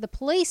that the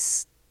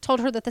police told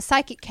her that the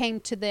psychic came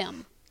to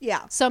them.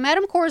 Yeah. So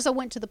Madame Corza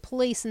went to the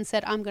police and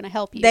said, I'm going to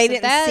help you. They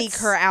didn't seek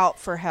her out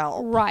for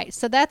help. Right.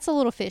 So that's a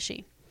little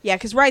fishy. Yeah,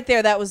 because right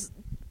there, that was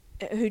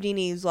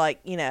Houdini's, like,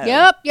 you know.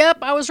 Yep,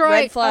 I was right.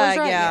 Red flag,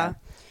 right, yeah.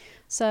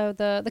 So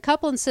the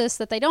couple insists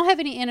that they don't have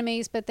any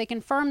enemies, but they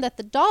confirm that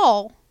the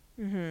doll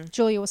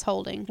Julia was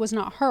holding was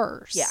not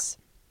hers. Yeah.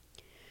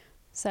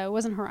 So it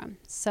wasn't her own.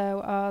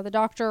 So the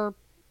doctor...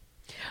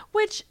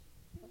 Which,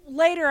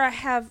 later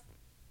I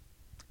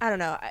don't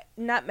know,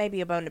 not maybe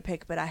a bone to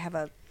pick, but I have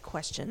a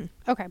question.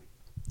 Okay.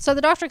 So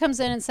the doctor comes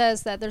in and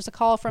says that there's a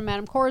call from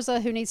Madame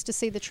Corza who needs to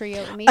see the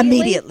trio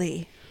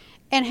immediately.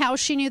 And how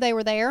she knew they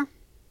were there.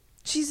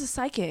 She's a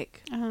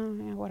psychic. Oh,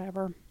 yeah,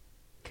 whatever.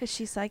 Because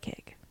she's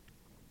psychic.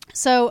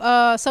 So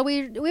we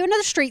have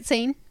another street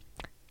scene.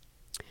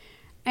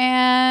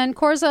 And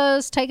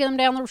Corza's taking them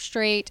down the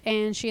street,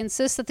 and she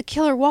insists that the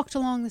killer walked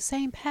along the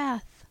same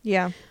path.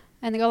 Yeah.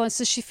 And the girl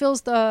insists she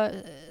explains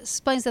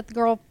that the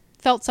girl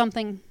felt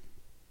something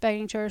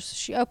begging to her. So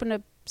she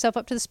opened herself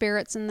up to the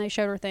spirits, and they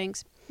showed her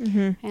things.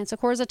 Mm-hmm. And so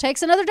Corza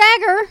takes another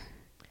dagger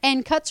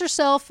and cuts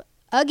herself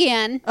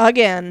again.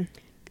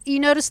 You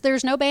notice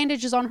there's no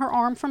bandages on her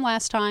arm from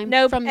last time.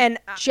 No, from and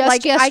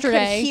just yesterday.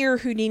 I could hear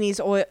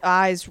Houdini's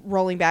eyes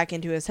rolling back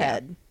into his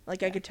head.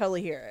 Like, I could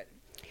totally hear it.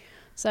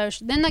 So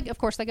then, of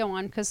course, they go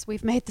on because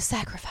we've made the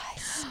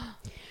sacrifice.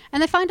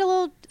 And they find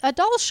a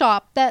doll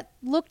shop that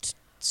looked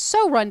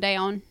so run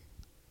down,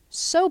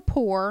 so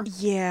poor.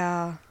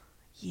 Yeah.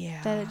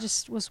 Yeah. That it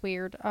just was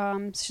weird.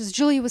 She says,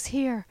 Julia was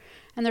here.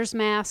 And there's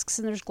masks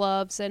and there's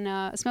gloves and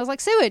it smells like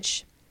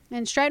sewage.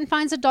 And Stratton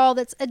finds a doll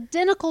that's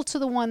identical to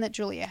the one that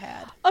Julia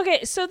had.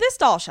 Okay, so this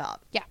doll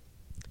shop. Yeah.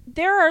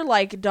 There are,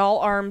 like, doll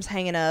arms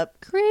hanging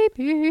up.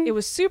 Creepy. It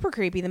was super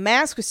creepy. The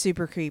mask was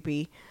super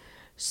creepy.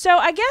 So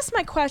I guess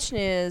my question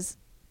is,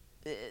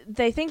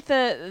 they think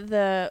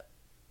the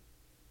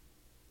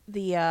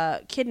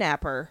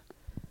kidnapper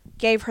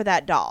gave her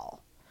that doll.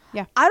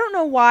 Yeah. I don't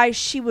know why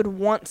she would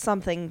want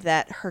something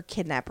that her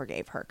kidnapper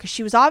gave her, because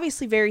she was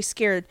obviously very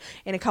scared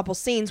in a couple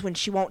scenes when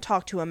she won't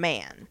talk to a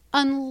man.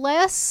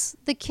 Unless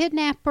the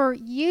kidnapper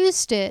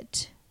used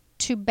it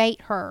to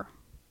bait her.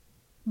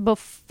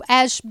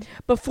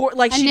 Before,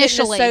 like, she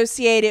didn't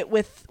associate it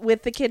with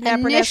the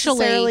kidnapper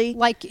necessarily.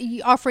 Like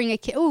offering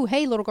oh,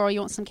 hey, little girl,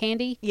 you want some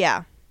candy?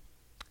 Yeah.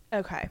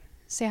 Okay.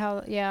 See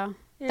how, yeah.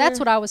 That's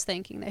what I was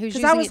thinking, that who's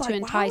using it to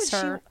entice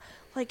her.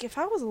 Like, if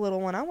I was a little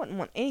one, I wouldn't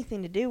want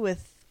anything to do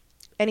with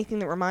anything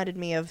that reminded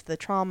me of the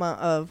trauma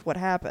of what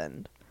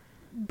happened.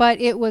 But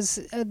it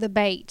was the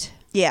bait.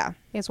 Yeah.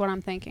 Is what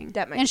I'm thinking.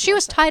 That makes and she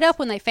was tied up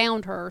when they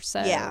found her,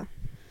 so. Yeah.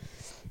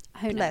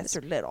 Who knows? Bless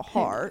her little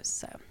heart.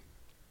 So.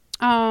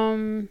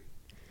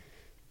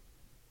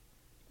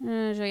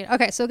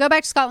 Okay, so go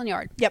back to Scotland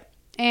Yard. Yep.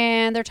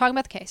 And they're talking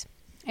about the case.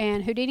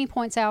 And Houdini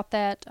points out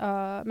that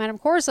Madame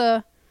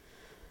Corza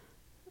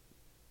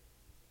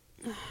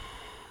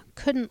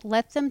couldn't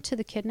let them to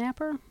the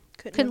kidnapper.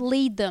 Couldn't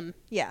lead them.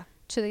 Yeah.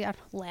 To the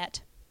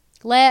lead.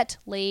 Whatever.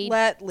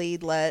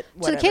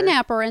 To the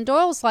kidnapper. And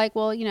Doyle's like,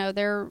 well, you know,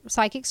 their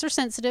psychics are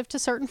sensitive to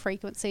certain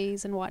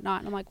frequencies and whatnot.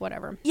 And I'm like,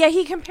 whatever. Yeah,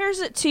 he compares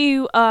it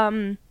to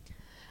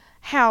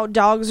how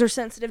dogs are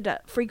sensitive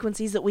to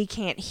frequencies that we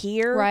can't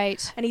hear.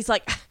 Right. And he's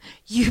like,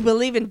 you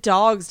believe in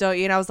dogs, don't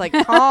you? And I was like,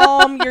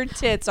 calm your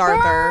tits,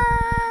 Arthur.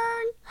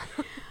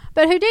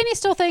 But Houdini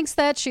still thinks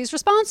that she's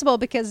responsible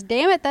because,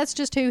 damn it, that's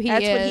just who he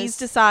is. That's what he's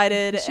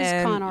decided. She's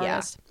a con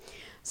artist. Yeah.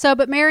 So,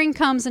 but Marion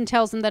comes and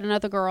tells them that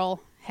another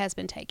girl has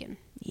been taken.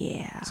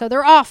 Yeah. So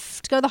they're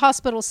off to go to the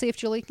hospital to see if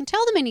Julie can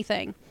tell them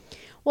anything.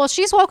 Well,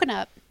 she's woken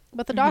up,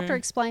 but the doctor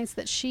explains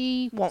that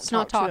she won't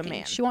talk to a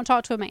man. She won't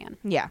talk to a man.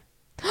 Yeah.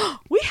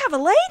 We have a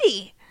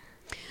lady.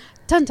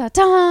 Dun dun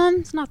dun.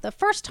 It's not the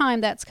first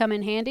time that's come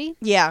in handy.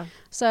 Yeah.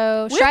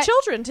 So with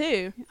children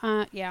too.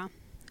 Yeah.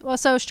 Well,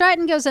 so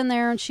Stratton goes in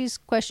there and she's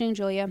questioning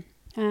Julia.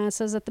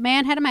 Says that the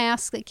man had a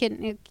mask that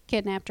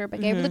kidnapped her,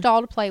 but gave her the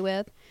doll to play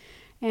with.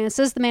 And it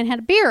says the man had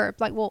a beard.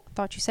 Like, well, I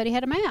thought you said he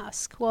had a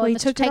mask. Well, he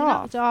took it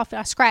off.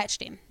 I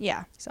scratched him.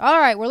 Yeah. So, all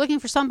right, we're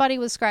looking for somebody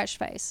with a scratched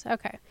face.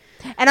 Okay.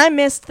 And I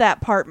missed that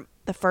part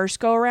the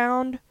first go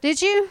around.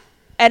 Did you?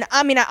 And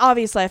I mean,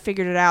 obviously I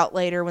figured it out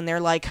later when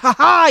they're like,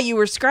 "Ha, you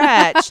were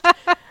scratched."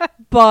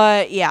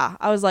 But yeah,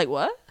 I was like,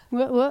 "What?"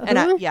 What? And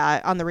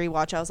on the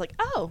rewatch, I was like,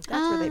 "Oh,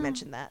 that's where they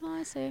mentioned that." Oh,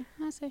 I see.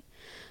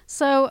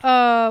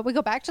 So we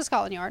go back to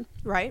Scotland Yard,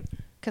 right?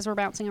 Because we're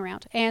bouncing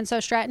around. And so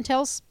Stratton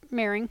tells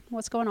Mering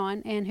what's going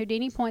on, and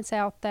Houdini points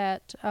out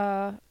that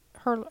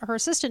her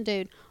assistant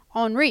dude,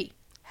 Henri,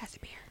 has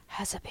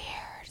a beard.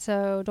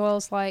 So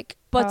Doyle's like...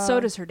 But so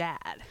does her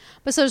dad.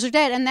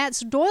 And that's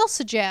Doyle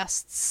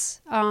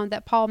suggests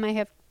that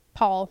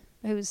Paul,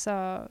 who's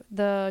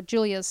the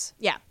Julia's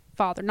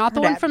father, not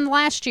the one from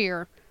last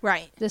year.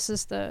 Right. This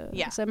is so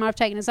he might have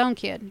taken his own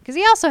kid, because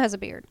he also has a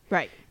beard.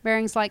 Right.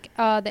 Mering's like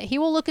that he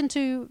will look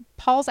into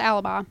Paul's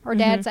alibi, or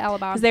Dad's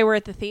alibi. Because they were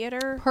at the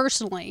theater?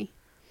 Personally.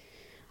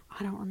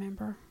 I don't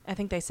remember. I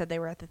think they said they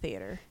were at the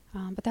theater.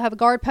 But they'll have a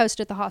guard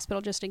posted at the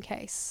hospital just in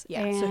case.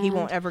 Yeah, so he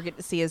won't ever get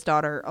to see his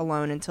daughter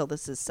alone until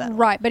this is settled.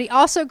 Right, but he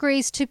also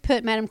agrees to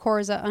put Madame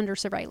Corza under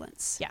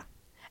surveillance. Yeah.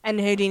 And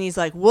Houdini's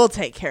like, we'll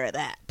take care of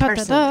that,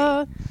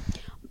 personally.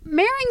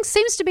 Mering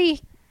seems to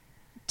be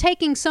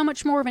taking so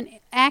much more of an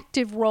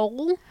active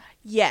role.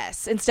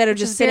 Yes, instead of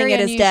just sitting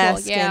at his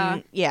desk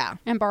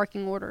and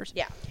barking orders.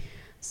 Yeah.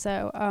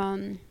 So,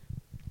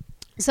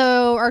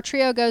 so our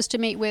trio goes to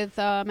meet with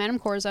Madame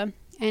Corza,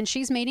 and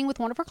she's meeting with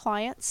one of her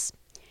clients,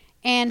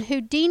 and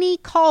Houdini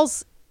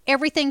calls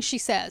everything she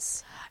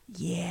says.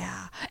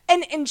 Yeah.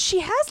 And she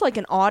has like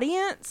an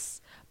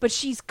audience, but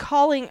she's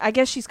calling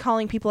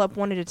people up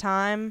one at a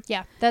time.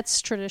 Yeah,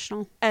 that's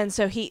traditional. And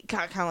so he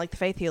kind of like the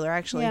faith healer,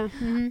 actually. Yeah.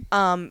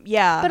 Mm-hmm.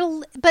 Yeah.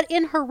 But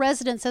in her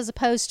residence as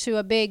opposed to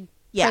a big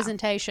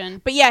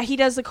presentation. But yeah, he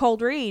does the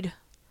cold read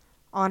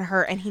on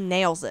her and he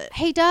nails it.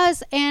 He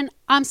does, and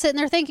I'm sitting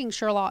there thinking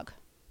Sherlock.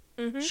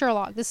 Mm-hmm.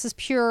 Sherlock. This is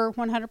pure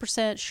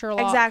 100%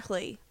 Sherlock.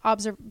 Exactly.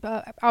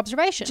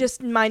 Observation.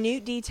 Just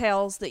minute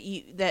details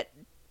that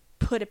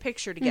put a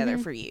picture together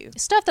for you.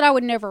 Stuff that I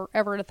would never,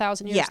 ever in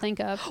 1,000 years think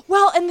of.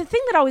 Well, and the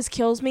thing that always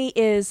kills me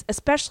is,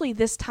 especially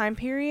this time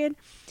period,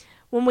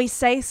 when we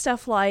say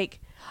stuff like,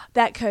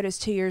 that coat is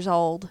 2 years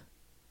old.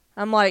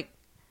 I'm like,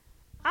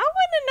 I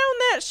wouldn't have known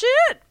that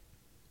shit.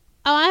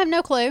 Oh, I have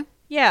no clue.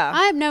 Yeah.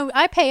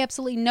 I pay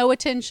absolutely no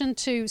attention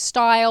to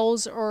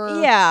styles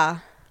or...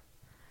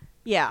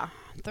 Yeah.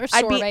 They're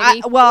sore, baby.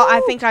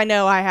 I think I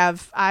know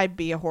I'd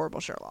be a horrible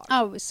Sherlock.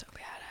 I was so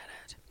bad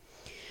at it.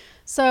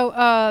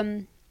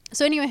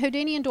 So anyway,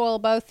 Houdini and Doyle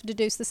both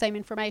deduce the same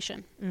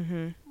information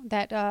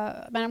that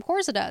Madame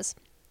Corza does.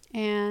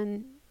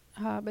 And,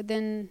 but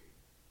then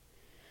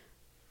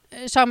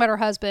she's talking about her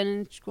husband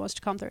and she wants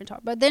to come through and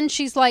talk. But then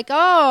she's like,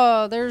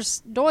 oh,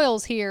 there's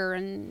Doyle's here,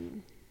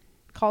 and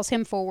calls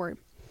him forward.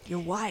 Your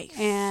wife.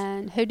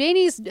 And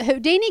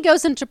Houdini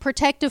goes into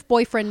protective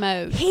boyfriend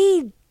mode.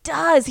 He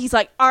does. He's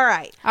like, all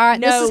right, no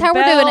this is how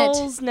we're doing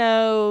it.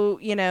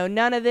 No,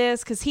 none of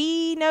this, because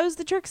he knows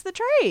the tricks of the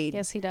trade.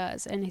 Yes, he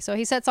does. And so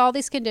he sets all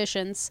these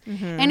conditions,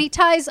 and he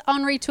ties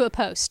Henri to a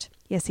post.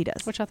 Yes, he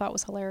does. Which I thought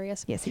was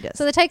hilarious. Yes, he does.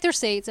 So they take their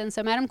seats, and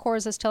so Madame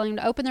Corza is telling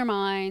them to open their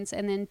minds,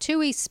 and then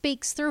Tui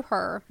speaks through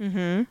her,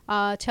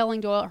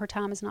 telling Doyle her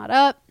time is not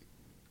up.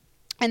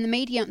 And the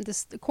medium,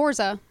 the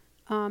Corza,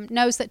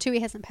 knows that Tui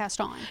hasn't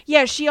passed on.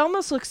 Yeah, she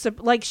almost looks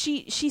like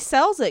she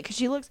sells it,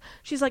 because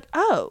she's like,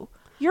 oh,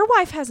 your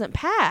wife hasn't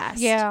passed.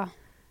 Yeah.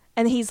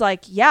 And he's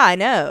like, yeah, I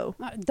know.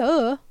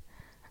 Duh.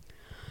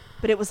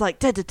 But it was like,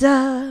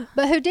 da-da-da.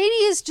 But Houdini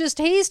is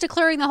he's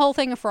declaring the whole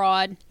thing a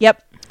fraud.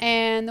 Yep.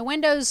 And the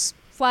windows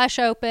flash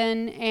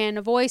open, and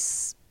a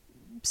voice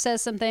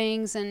says some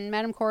things, and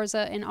Madame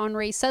Corza and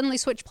Henri suddenly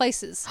switch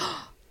places.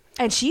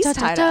 And she's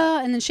tied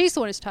up. And then she's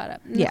the one who's tied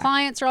up. And the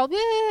clients are all,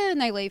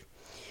 and they leave.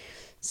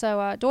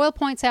 So Doyle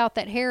points out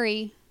that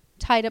Harry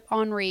tied up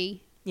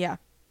Henri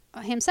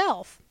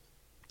himself.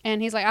 And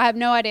he's like, I have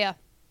no idea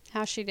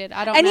how she did.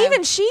 I don't know. And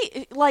even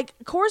she, like,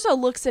 Corza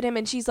looks at him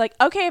and she's like,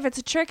 okay, if it's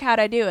a trick, how'd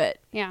I do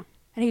it? Yeah.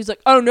 And he was like,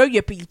 oh, no,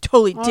 but you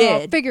totally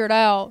did. Figure it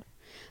out.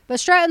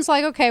 But Stratton's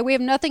like, okay, we have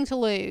nothing to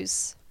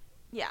lose.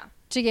 Yeah.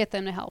 To get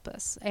them to help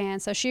us.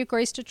 And so she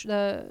agrees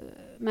to,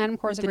 Madame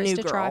Corza agrees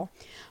to try.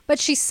 But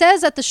she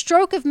says at the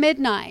stroke of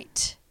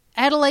midnight,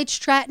 Adelaide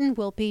Stratton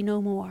will be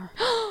no more.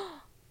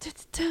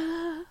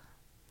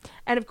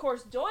 And of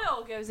course,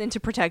 Doyle goes into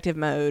protective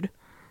mode.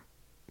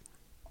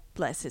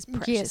 Bless his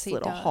precious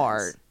little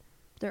heart.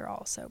 They're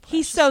all so precious.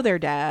 He's so their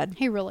dad.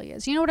 He really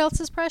is. You know what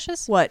else is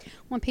precious? What?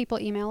 When people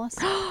email us.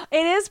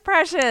 It is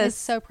precious. It's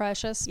so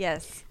precious.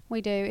 Yes. We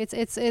do.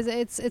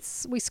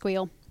 It's we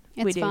squeal.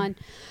 It's fun.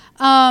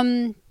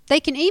 They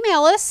can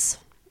email us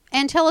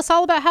and tell us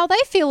all about how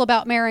they feel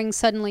about Mering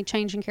suddenly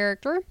changing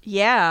character.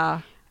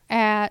 Yeah.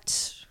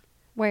 At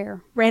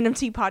Where?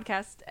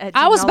 randomtpodcast@gmail.com.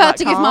 I was about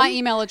to give my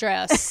email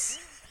address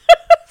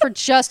for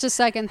just a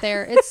second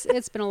there.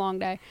 It's been a long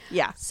day.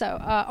 Yeah.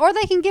 So, or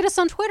they can get us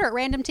on Twitter at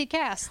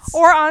randomtcasts.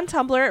 Or on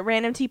Tumblr at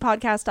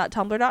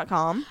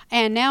randomtpodcast.tumblr.com.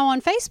 And now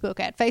on Facebook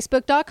at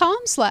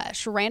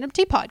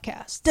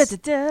facebook.com/randomtpodcasts. Da, da,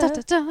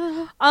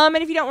 da. And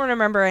if you don't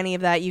remember any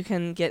of that, you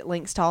can get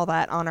links to all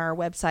that on our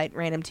website,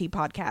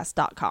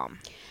 randomtpodcast.com.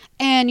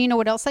 And you know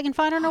what else they can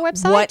find on our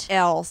website? What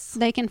else?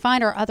 They can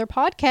find our other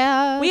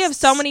podcasts. We have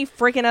so many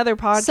freaking other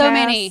podcasts. So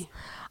many.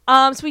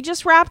 So we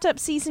just wrapped up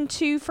season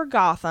 2 for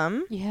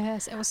Gotham.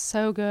 Yes, it was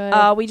so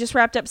good. We just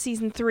wrapped up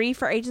season 3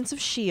 for Agents of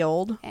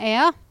S.H.I.E.L.D.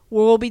 Yeah.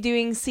 We'll be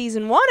doing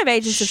season 1 of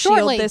Agents of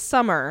Shortly. S.H.I.E.L.D. this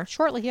summer.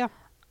 Shortly, yeah.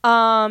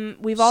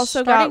 We've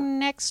also Starting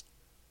next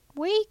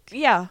week?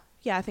 Yeah,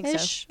 I think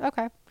Ish? So.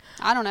 Okay.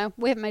 I don't know.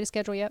 We haven't made a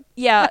schedule yet.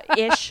 Yeah,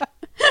 ish.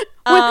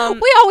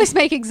 We always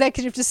make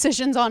executive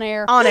decisions on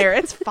air. On air,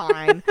 it's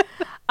fine.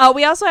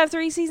 We also have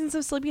 3 seasons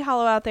of Sleepy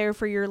Hollow out there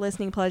for your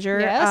listening pleasure.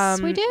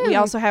 Yes, we do. We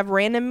also have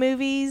random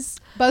movies.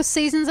 Both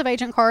seasons of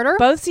Agent Carter.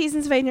 Both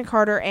seasons of Agent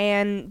Carter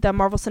and the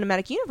Marvel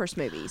Cinematic Universe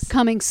movies.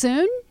 Coming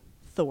soon.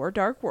 Thor: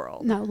 Dark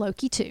World. No,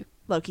 Loki 2.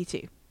 Loki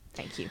 2.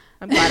 Thank you.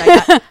 I'm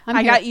glad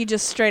I got you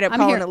just straight up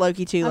calling here. it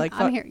Loki 2.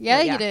 I'm here. Yeah,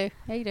 you do.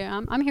 Yeah, you do.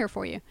 I'm here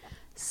for you.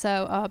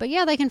 So, but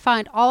yeah, they can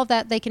find all of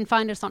that. They can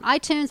find us on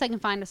iTunes. They can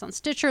find us on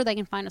Stitcher. They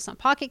can find us on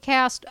Pocket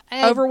Cast.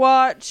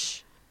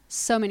 Overwatch.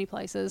 So many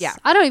places. Yeah.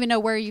 I don't even know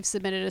where you've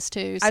submitted us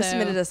to. I've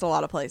submitted us a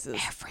lot of places.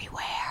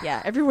 Everywhere.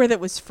 Yeah, everywhere that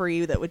was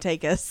free that would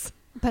take us.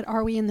 But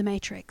are we in the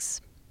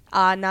Matrix?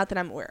 Not that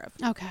I'm aware of.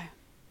 Okay.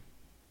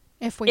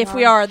 If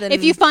we are, then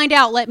if you find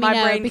out, let me know.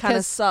 My brain kind of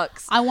because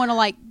sucks. I want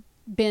to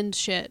binge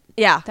shit.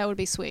 Yeah, that would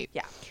be sweet.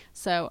 Yeah.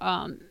 So,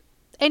 and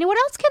what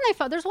else can they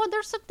find? There's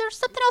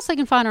something else they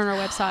can find on our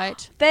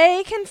website.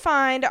 They can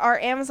find our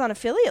Amazon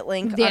affiliate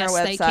link on our website. Yes,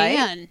 they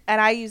can. And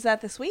I used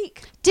that this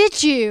week.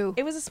 Did you?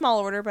 It was a small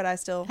order, but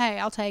Hey,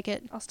 I'll take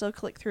it. I'll still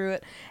click through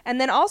it.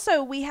 And then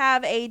also we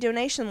have a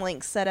donation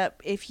link set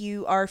up if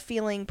you are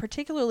feeling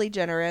particularly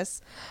generous.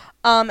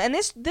 And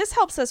this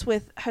helps us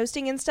with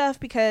hosting and stuff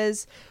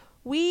because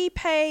we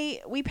pay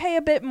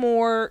a bit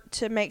more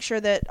to make sure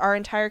that our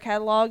entire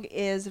catalog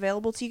is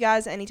available to you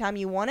guys anytime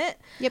you want it.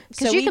 Yep,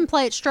 because you can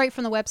play it straight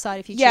from the website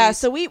if you choose. Yeah,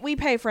 so we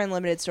pay for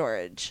unlimited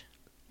storage.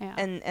 Yeah.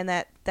 And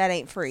that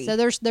ain't free. So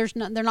they're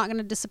not going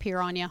to disappear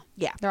on you.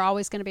 Yeah. They're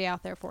always going to be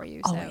out there for you.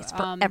 Always, so,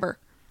 forever.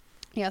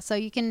 Yeah, so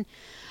I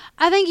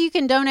think you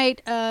can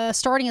donate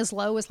starting as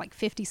low as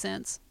 50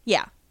 cents.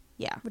 Yeah.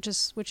 Which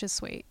is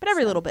sweet. But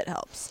every little bit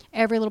helps.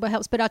 Every little bit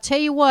helps. But I'll tell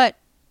you what,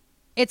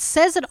 it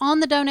says it on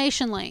the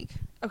donation link.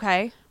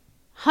 Okay.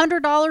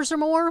 $100 or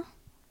more.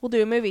 We'll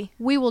do a movie.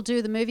 We will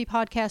do the movie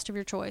podcast of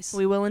your choice.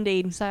 We will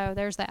indeed. So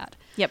there's that.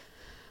 Yep.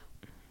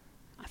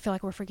 I feel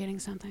like we're forgetting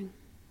something.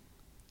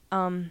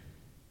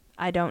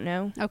 I don't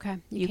know. Okay.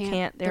 You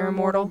can't. They're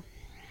immortal.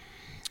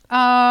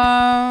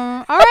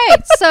 All right.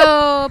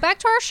 So back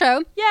to our show.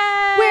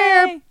 Yay!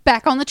 We're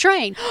back on the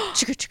train.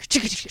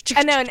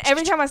 I know. And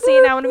every time I see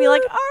it, I want to be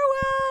like,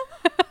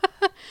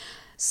 Arwa.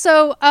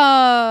 So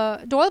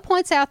Doyle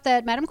points out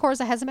that Madame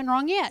Corza hasn't been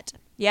wrong yet.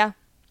 Yeah.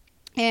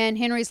 And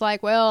Henry's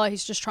like, well,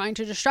 he's just trying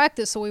to distract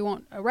us so we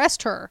won't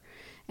arrest her.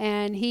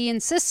 And he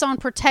insists on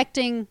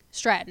protecting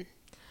Stratton.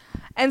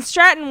 And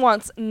Stratton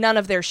wants none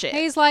of their shit.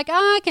 He's like,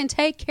 I can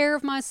take care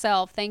of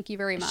myself. Thank you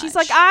very much. She's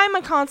like, I'm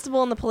a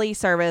constable in the police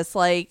service.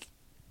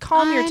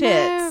 Calm your tits.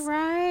 Know,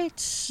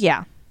 right?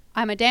 Yeah.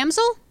 I'm a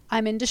damsel.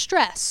 I'm in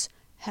distress.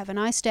 Have a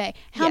nice day.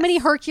 How many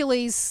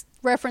Hercules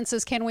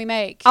references can we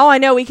make? Oh, I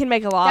know. We can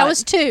make a lot. That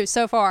was 2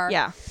 so far.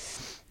 Yeah.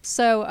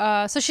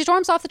 So she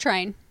storms off the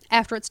train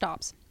after it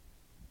stops.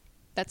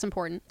 That's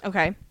important.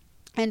 Okay.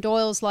 And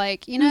Doyle's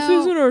like, this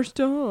isn't our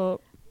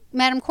stop.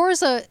 Madame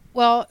Corza,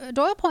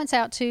 Doyle points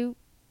out to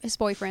his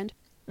boyfriend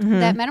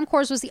that Madame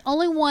Corza was the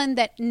only one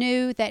that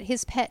knew that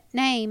his pet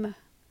name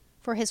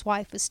for his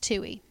wife was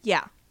Tui.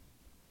 Yeah.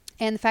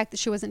 And the fact that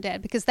she wasn't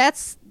dead, because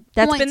that's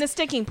been the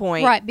sticking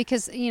point. Right,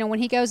 because, when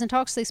he goes and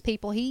talks to these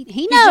people, he knows.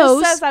 He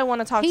just says, I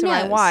want to talk to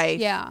my wife.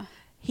 Yeah.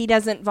 He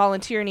doesn't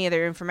volunteer any of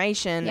their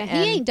information. Yeah, he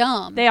ain't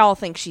dumb. They all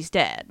think she's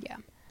dead. Yeah.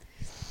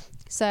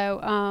 So,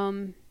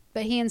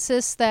 but he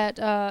insists that,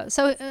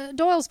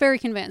 Doyle's very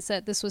convinced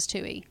that this was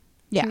Tui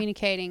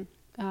communicating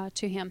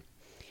to him.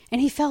 And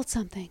he felt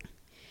something.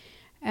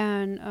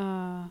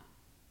 And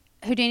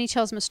Houdini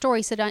tells him a story.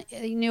 He said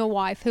he knew a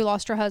wife who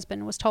lost her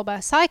husband, was told by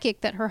a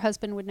psychic that her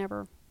husband would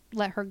never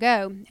let her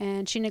go.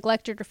 And she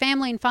neglected her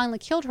family and finally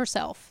killed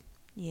herself.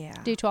 Yeah.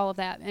 Due to all of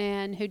that.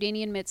 And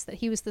Houdini admits that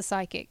he was the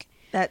psychic.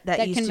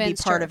 That used to be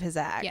part of his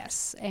act.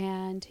 Yes.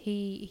 And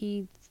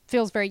he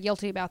feels very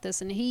guilty about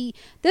this. And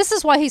this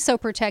is why he's so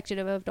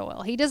protective of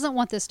Doyle. He doesn't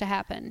want this to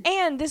happen.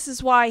 And this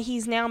is why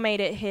he's now made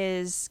it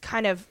his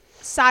kind of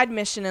side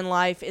mission in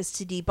life is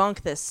to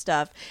debunk this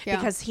stuff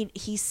because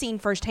he's seen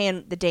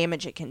firsthand the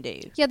damage it can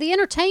do. Yeah, the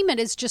entertainment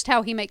is just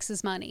how he makes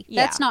his money.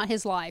 Yeah. That's not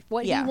his life.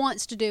 What he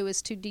wants to do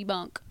is to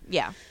debunk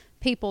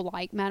people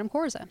like Madame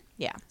Corza.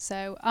 Yeah.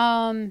 So,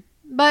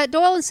 but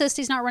Doyle insists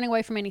he's not running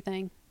away from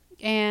anything.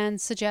 and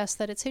suggests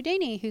that it's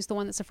Houdini who's the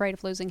one that's afraid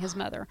of losing his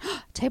mother.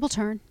 Table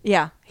turn.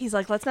 Yeah. He's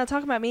like, let's not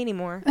talk about me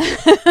anymore.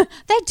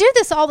 They do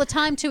this all the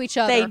time to each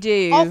other. They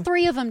do. All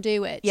three of them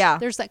do it. Yeah.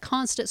 There's that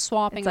constant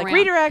swapping It's like around.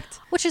 redirect.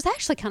 Which is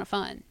actually kind of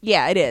fun.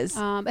 Yeah, it is.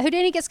 But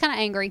Houdini gets kind of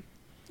angry.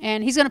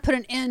 And he's going to put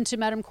an end to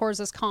Madame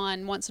Corza's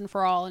con once and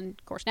for all. And,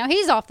 of course, now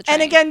he's off the train.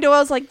 And again,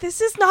 Doyle's like,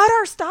 this is not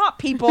our stop,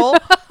 people.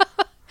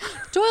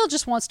 Doyle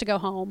just wants to go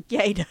home.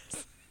 Yeah, he does.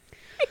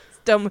 He's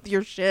done with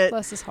your shit.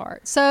 Bless his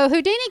heart. So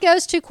Houdini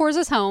goes to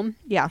Corza's home.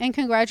 Yeah. And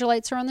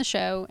congratulates her on the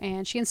show.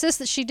 And she insists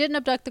that she didn't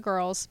abduct the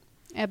girls.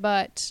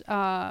 But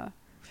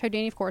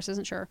Houdini, of course,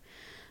 isn't sure.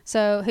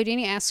 So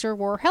Houdini asks her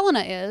where Helena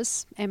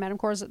is. And Madame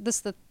Corza, this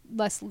is the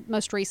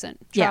most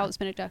recent child that's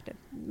been abducted.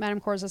 Madame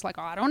Corza's like,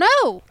 oh, I don't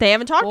know. They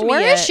haven't talked to me yet.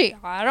 Where is she?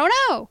 I don't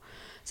know.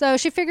 So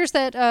she figures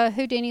that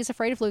Houdini is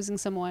afraid of losing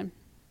someone.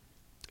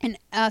 And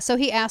so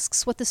he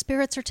asks what the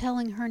spirits are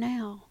telling her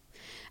now.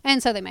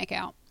 And so they make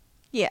out.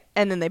 Yeah,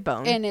 and then they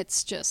bone. And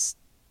it's just,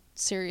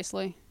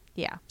 seriously.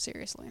 Yeah.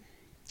 Seriously.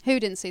 Who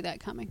didn't see that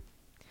coming?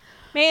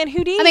 Man,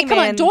 Houdini, I mean, come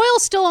on.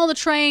 Doyle's still on the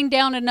train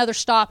down at another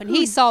stop, and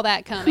he saw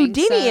that coming.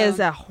 Houdini is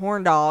a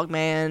horn dog,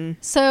 man.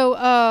 So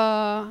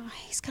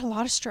he's got a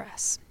lot of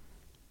stress.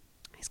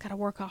 He's got to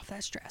work off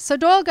that stress. So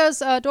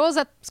Doyle's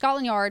at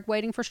Scotland Yard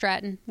waiting for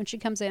Stratton when she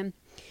comes in.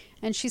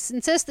 And she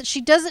insists that she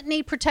doesn't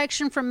need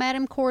protection from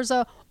Madame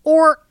Corza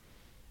or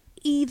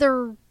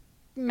either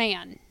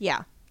man.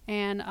 Yeah.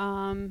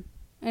 And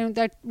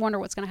they wonder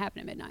what's going to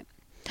happen at midnight.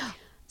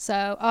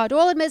 So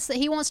Doyle admits that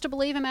he wants to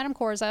believe in Madame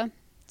Corza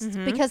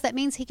because that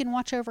means he can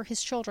watch over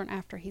his children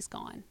after he's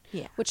gone.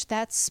 Yeah. Which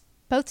that's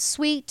both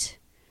sweet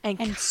and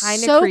kind of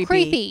so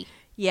creepy.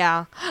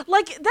 Yeah.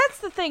 Like, that's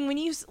the thing. When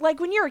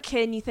you're a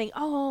kid and you think,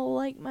 oh,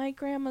 like, my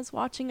grandma's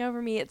watching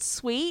over me, it's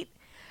sweet.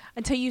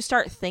 Until you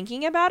start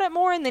thinking about it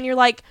more, and then you're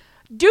like,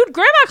 dude,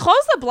 Grandma,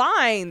 close the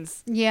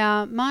blinds.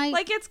 Yeah,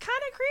 it's kind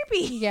of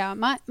creepy. Yeah,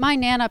 my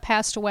Nana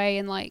passed away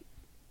in,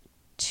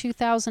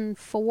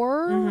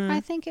 2004, I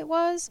think it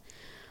was.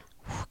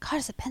 God,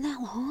 has it been that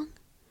long?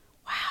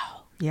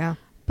 Wow. Yeah.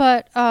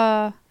 But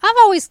I've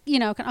always,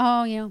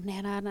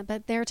 Nana,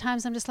 but there are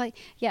times I'm just like,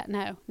 yeah,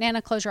 no,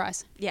 Nana, close your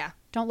eyes. Yeah.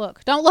 Don't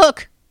look. Don't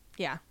look.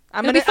 Yeah.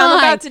 I'm It'll be fine.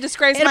 about to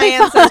disgrace It'll my be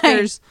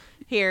ancestors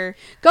here.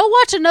 Go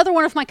watch another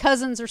one of my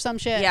cousins or some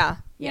shit. Yeah.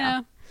 You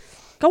know?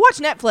 Go watch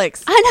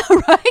Netflix. I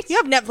know, right? You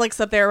have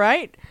Netflix up there,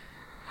 right?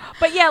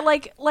 But yeah,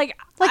 even go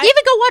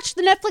watch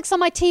the Netflix on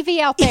my TV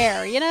out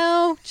there,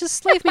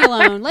 Just leave me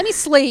alone. Let me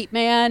sleep,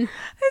 man.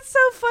 It's so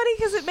funny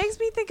because it makes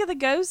me think of the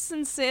ghosts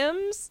in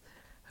Sims.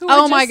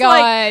 Oh my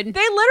God. They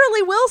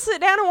literally will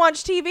sit down and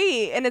watch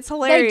TV, and it's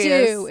hilarious. They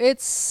do.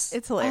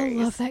 It's hilarious.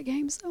 I love that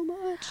game so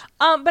much.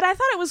 But I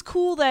thought it was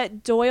cool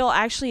that Doyle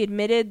actually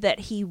admitted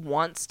that he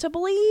wants to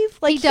believe.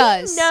 Like, he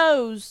does. He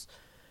knows.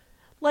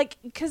 Like,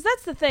 because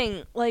that's the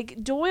thing.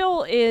 Like,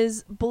 Doyle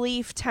is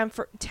belief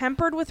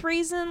tempered with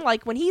reason.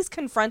 Like, when he's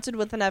confronted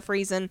with enough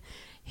reason,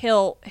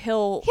 he'll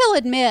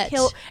admit.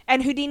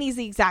 And Houdini's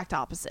the exact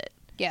opposite.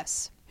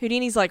 Yes.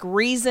 Houdini's like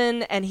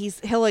reason, and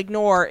he'll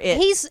ignore it.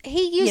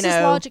 He uses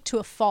logic to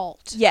a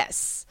fault.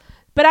 Yes,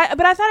 but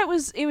I thought it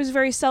was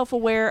very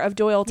self-aware of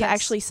Doyle to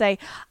actually say,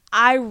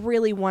 I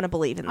really want to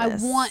believe in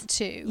this. I want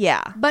to.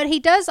 Yeah, but he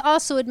does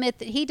also admit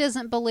that he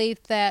doesn't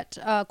believe that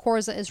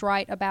Corza is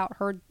right about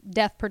her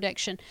death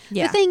prediction.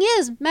 Yeah. The thing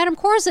is, Madame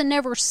Corza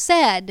never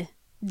said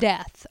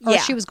death or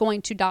she was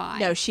going to die.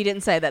 No, she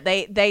didn't say that.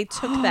 They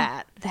took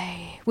that.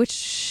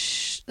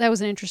 Which that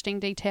was an interesting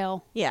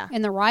detail. Yeah,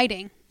 in the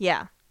writing.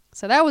 Yeah.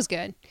 So that was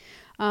good.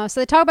 So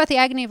they talk about the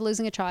agony of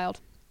losing a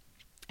child.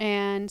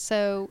 And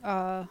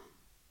so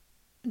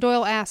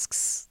Doyle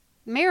asks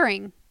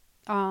Mering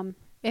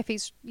if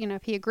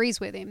if he agrees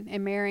with him.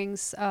 And Mering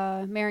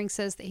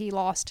says that he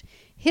lost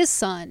his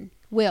son,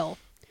 Will,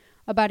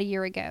 about a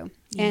year ago.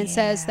 And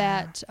says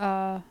that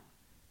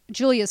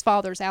Julia's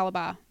father's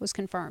alibi was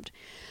confirmed.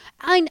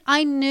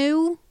 I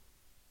knew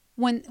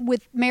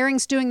with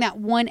Mering's doing that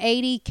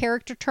 180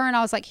 character turn,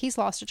 I was like, he's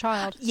lost a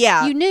child.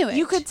 Yeah. You knew it.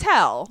 You could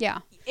tell. Yeah.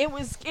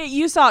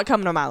 You saw it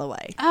coming a mile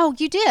away. Oh,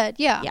 you did,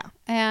 yeah. Yeah.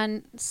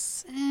 And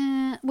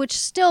which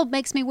still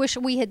makes me wish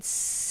we had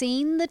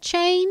seen the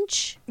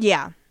change.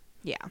 Yeah,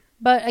 yeah.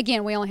 But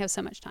again, we only have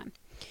so much time.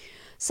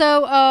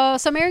 So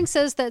Mering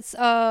says that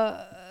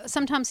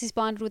sometimes he's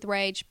blinded with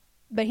rage,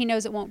 but he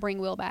knows it won't bring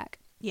Will back.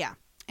 Yeah.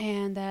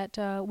 And that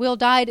Will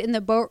died in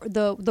the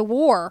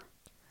war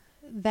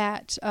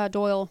that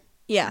Doyle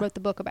wrote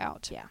the book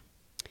about. Yeah.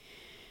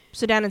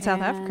 So down in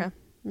South Africa.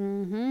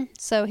 Mm-hmm.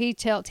 So he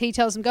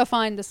tells him, go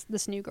find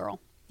this new girl.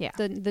 Yeah.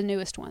 The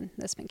newest one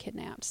that's been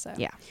kidnapped. So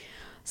yeah.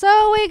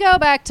 So we go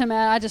back to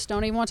Matt. I just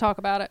don't even want to talk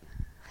about it.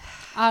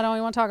 I don't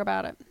even want to talk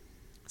about it.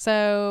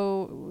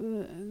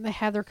 So they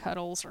have their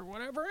cuddles or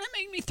whatever. It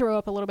made me throw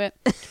up a little bit.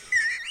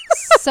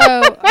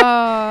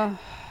 So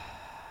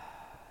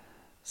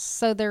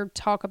their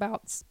talk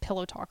about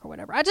pillow talk or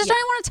whatever. I just don't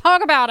even want to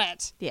talk about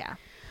it. Yeah.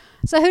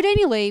 So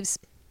Houdini leaves.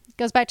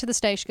 Goes back to the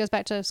station. Goes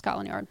back to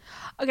Scotland Yard.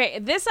 Okay,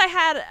 this I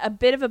had a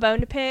bit of a bone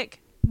to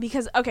pick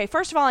because, okay,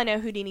 first of all, I know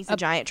Houdini's a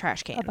giant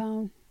trash can. A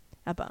bone.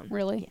 A bone.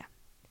 Really? Yeah.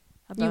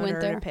 a boner went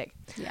there. and a pig.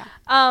 Yeah.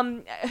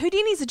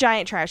 Houdini's a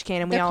giant trash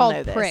can, and They're we all called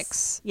know this.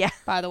 pricks. Yeah.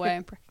 By the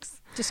way.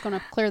 Pricks. Just going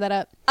to clear that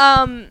up.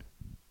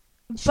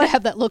 But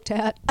have that looked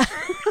at. Oh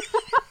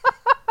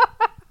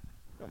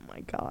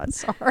my God.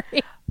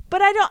 Sorry.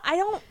 But I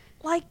don't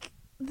like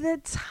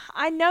that.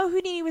 I know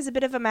Houdini was a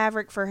bit of a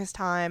maverick for his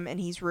time, and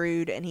he's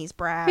rude and he's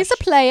brash. He's a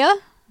player.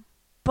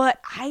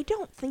 But I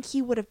don't think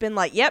he would have been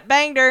like, yep,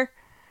 banged her.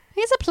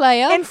 He's a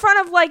player. In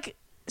front of, like,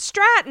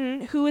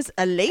 Stratton, who is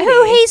a lady.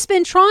 Who he's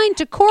been trying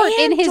to court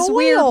in his Doyle.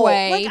 weird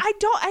way. Like,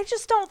 I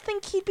just don't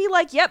think he'd be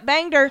like, yep,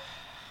 banged her.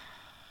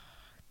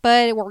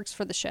 But it works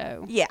for the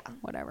show. Yeah.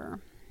 Whatever.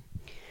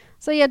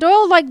 So, yeah,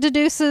 Doyle, like,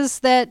 deduces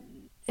that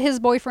his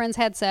boyfriends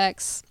had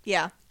sex.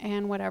 Yeah.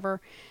 And whatever.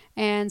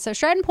 And so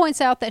Stratton points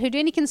out that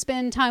Houdini can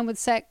spend time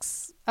with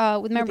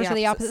with members of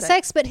the opposite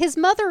sex, but his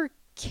mother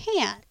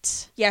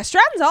can't. Yeah,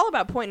 Stratton's all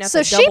about pointing out so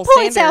the double she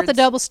points out the standards.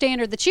 double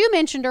standard that you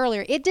mentioned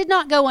earlier. It did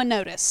not go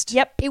unnoticed.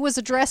 Yep. It was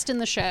addressed in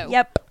the show.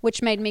 Yep.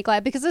 Which made me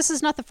glad, because this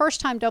is not the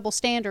first time double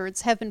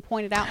standards have been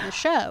pointed out in the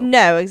show.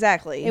 No,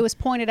 exactly. It was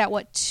pointed out,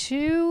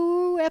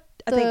 two?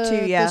 I think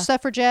 2, yeah. The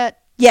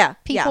suffragette yeah,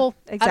 people.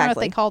 Yeah, exactly. I don't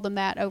know if they called them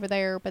that over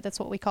there, but that's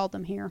what we called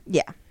them here.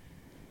 Yeah.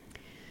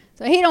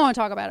 So he don't want to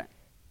talk about it,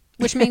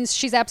 which means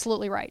she's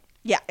absolutely right.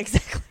 Yeah,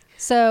 exactly.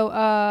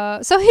 So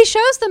he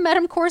shows them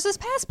Madame Corsa's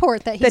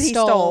passport that he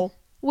stole.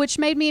 Which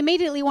made me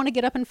immediately want to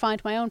get up and find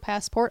my own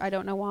passport. I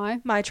don't know why.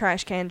 My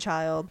trash can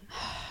child.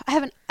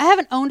 I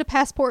haven't owned a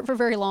passport for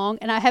very long,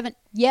 and I haven't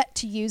yet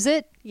to use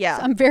it. Yeah.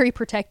 So I'm very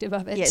protective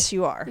of it. Yes,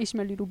 you are. He's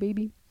my little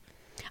baby.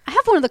 I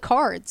have one of the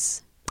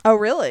cards. Oh,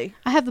 really?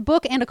 I have the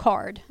book and a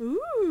card.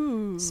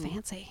 Ooh. It's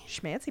fancy.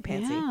 Schmancy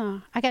pantsy. Yeah.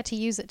 I got to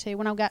use it, too,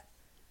 when I got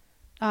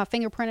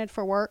fingerprinted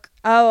for work.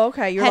 Oh,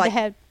 okay. You're I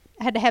had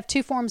to have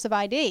 2 forms of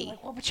ID.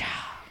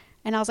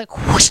 And I was like,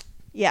 whoosh.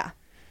 Yeah.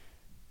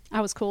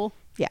 I was cool.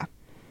 Yeah.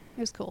 It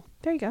was cool.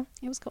 There you go.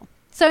 It was cool.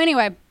 So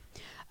anyway,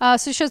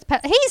 so shows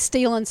he's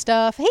stealing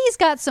stuff. He's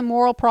got some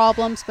moral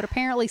problems, but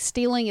apparently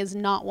stealing is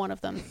not one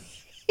of them.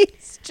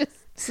 He's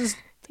just...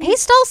 He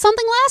stole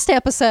something last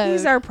episode.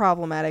 He's our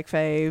problematic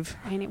fave.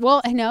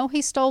 Well, I know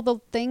he stole the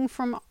thing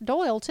from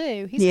Doyle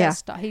too.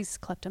 He's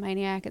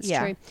kleptomaniac. It's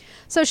true.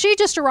 So she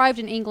just arrived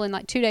in England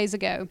like 2 days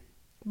ago.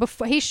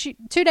 2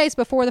 days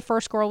before the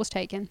first girl was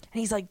taken. And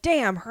he's like,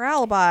 damn, her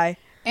alibi.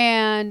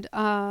 And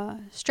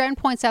Stratton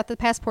points out that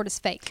the passport is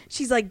fake.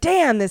 She's like,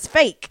 damn, this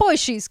fake. Boy,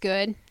 she's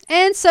good.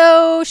 And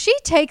so she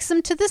takes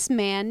him to this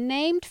man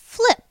named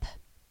Flip.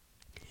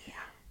 Yeah.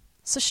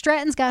 So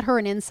Stratton's got her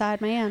an inside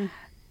man.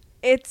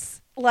 It's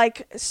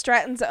like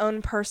Stratton's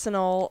own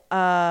personal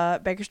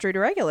Baker Street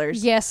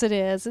Irregulars. Yes, it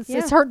is.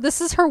 It's her.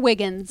 This is her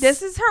Wiggins.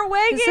 This is her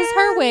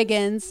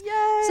Wiggins.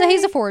 Yay. So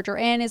he's a forger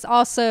and is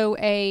also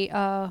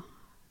a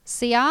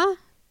CI.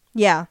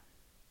 Yeah,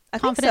 I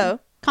think so.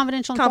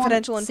 Confidential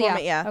informant.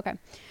 CI. Yeah. Okay.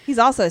 He's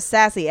also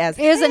sassy as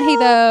isn't hell. he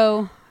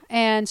though?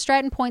 And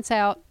Stratton points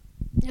out.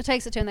 It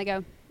takes it to, and they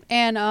go.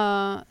 And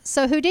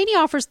so Houdini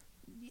offers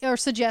or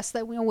suggests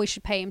that we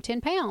should pay him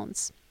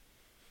 £10.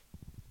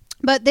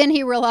 But then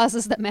he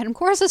realizes that Madame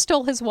Corsa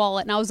stole his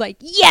wallet, and I was like,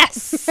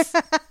 yes!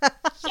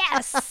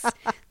 Yes!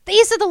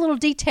 These are the little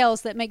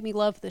details that make me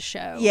love the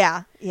show.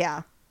 Yeah,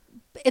 yeah.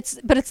 It's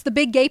the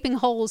big gaping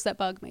holes that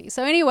bug me.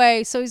 So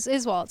anyway, so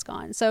his wallet's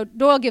gone. So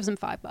Doyle gives him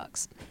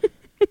 $5.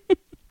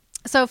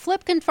 So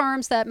Flip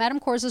confirms that Madame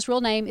Corsa's real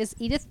name is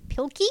Edith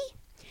Pilkey.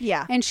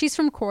 Yeah. And she's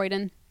from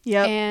Croydon.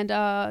 Yep.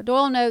 And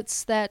Doyle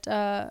notes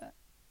that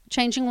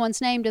changing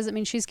one's name doesn't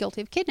mean she's guilty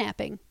of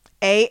kidnapping.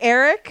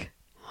 Eric?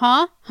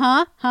 Huh?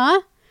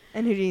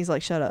 And Houdini's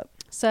like, shut up.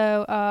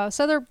 So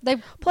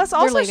they're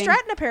also leaving.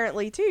 Stratton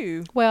apparently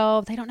too.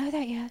 Well, they don't know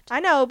that yet. I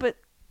know, but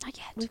not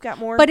yet. We've got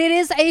more. But it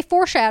is a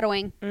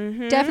foreshadowing.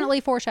 Mm-hmm. Definitely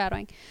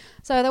foreshadowing.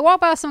 So they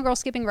walk by some girl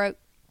skipping rope,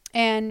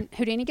 and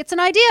Houdini gets an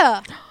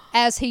idea,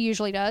 as he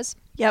usually does.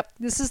 Yep.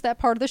 This is that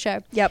part of the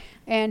show. Yep.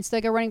 And so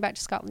they go running back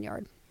to Scotland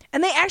Yard.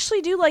 And they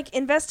actually do like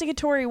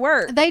investigatory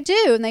work. They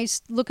do, and they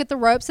look at the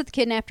ropes that the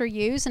kidnapper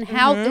used and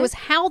how it was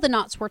how the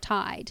knots were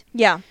tied.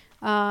 Yeah.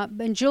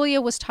 And Julia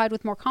was tied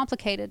with more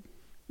complicated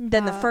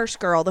than the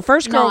first girl. The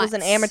first girl was an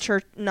knots. amateur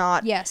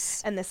knot.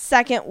 Yes. And the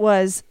second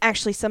was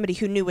actually somebody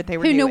who knew what they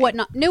were doing.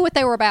 Knew what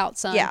they were about,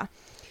 son. Yeah.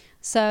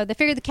 So they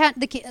figured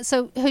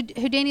so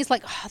Houdini's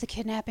like, oh, the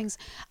kidnappings.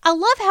 I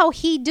love how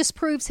he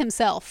disproves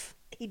himself.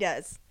 He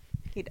does.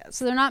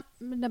 So they're not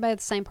the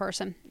same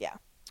person. Yeah.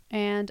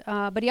 And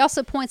but he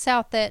also points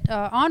out that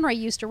Henri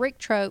used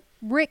a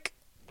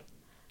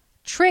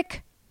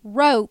trick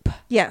rope.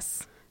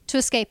 Yes. To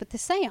escape at the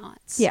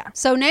seance. Yeah.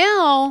 So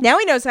now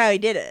he knows how he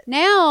did it.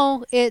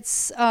 Now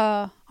it's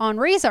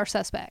Henri's our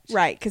suspect.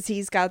 Right, because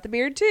he's got the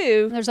beard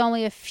too. There's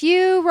only a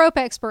few rope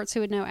experts who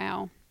would know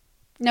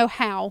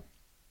how.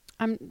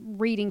 I'm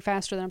reading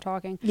faster than I'm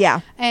talking.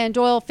 Yeah. And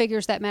Doyle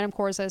figures that Madame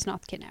Corsa is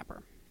not the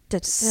kidnapper.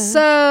 Da-da-da.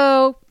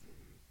 So,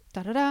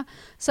 da-da-da.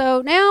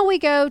 So now we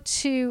go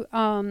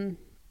to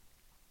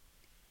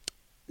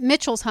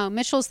Mitchell's home.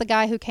 Mitchell's the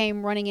guy who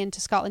came running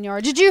into Scotland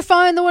Yard. Did you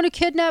find the one who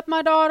kidnapped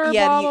my daughter?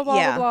 Yeah, blah, blah, blah,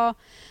 blah, blah.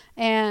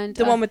 And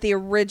the one with the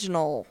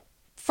original.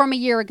 From a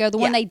year ago. The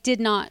one they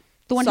did not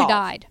The one who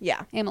died.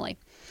 Yeah. Emily.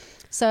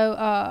 So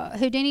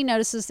Houdini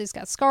notices he's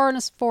got a scar on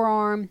his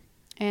forearm,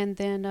 and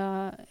then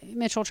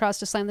Mitchell tries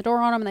to slam the door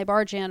on him, and they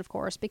barge in, of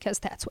course, because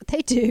that's what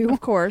they do.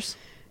 Of course.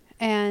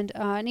 And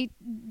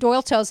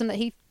Doyle tells him that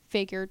he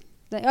figured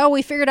that,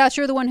 we figured out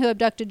you're the one who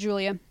abducted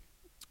Julia,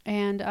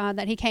 and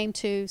that he came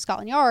to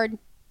Scotland Yard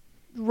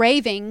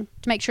raving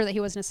to make sure that he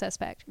wasn't a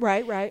suspect.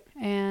 Right.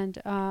 And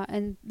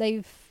one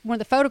of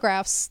the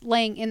photographs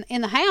laying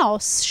in the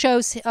house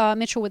shows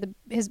Mitchell with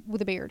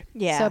a beard.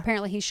 Yeah. So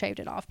apparently he shaved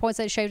it off. Points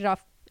that he shaved it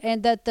off,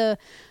 and that the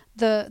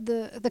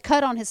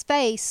cut on his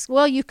face.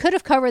 Well, you could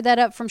have covered that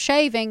up from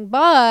shaving,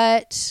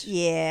 but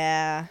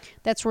yeah,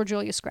 that's where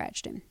Julia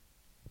scratched him,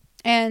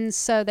 and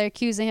so they're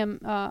accusing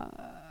him.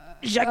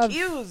 Jacques.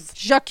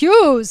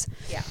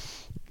 Yeah.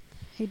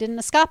 He didn't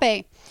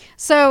escape.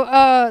 So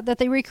that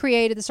they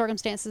recreated the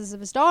circumstances of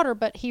his daughter,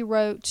 but he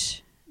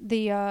wrote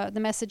the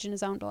message in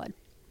his own blood.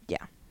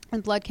 Yeah.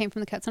 And blood came from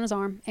the cuts on his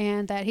arm,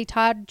 and that he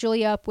tied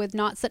Julia up with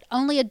knots that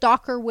only a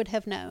docker would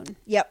have known.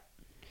 Yep.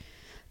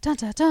 Dun,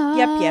 dun,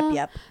 dun.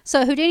 Yep.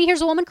 So Houdini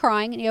hears a woman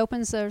crying, and he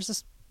opens. There's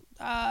this,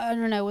 I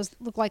don't know,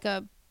 looked like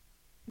a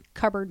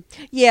cupboard.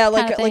 Yeah,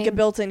 like a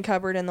built-in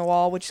cupboard in the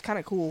wall, which is kind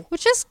of cool.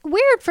 Which is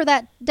weird for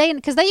that day,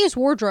 because they used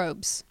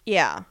wardrobes.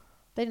 Yeah.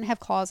 They didn't have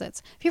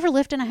closets. Have you ever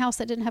lived in a house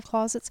that didn't have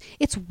closets?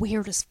 It's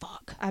weird as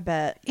fuck. I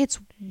bet. It's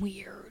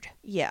weird.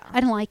 Yeah. I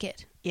don't like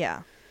it.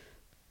 Yeah.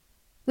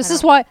 This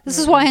is why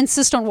I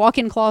insist on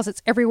walk-in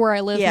closets everywhere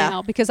I live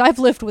now, because I've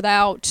lived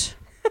without.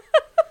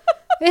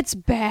 It's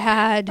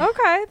bad.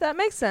 Okay, that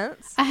makes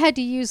sense. I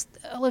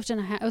lived in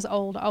it was an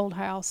old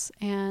house,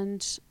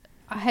 and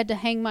I had to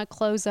hang my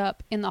clothes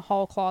up in the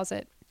hall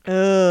closet.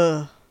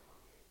 Ugh.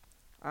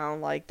 I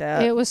don't like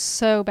that. It was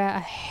so bad. I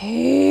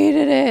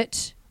hated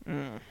it.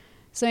 Mm.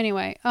 So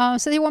anyway,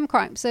 so the woman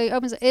crying. So he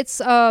opens it. It's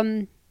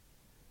Madame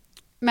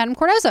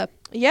Cardoza.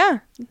 Yeah.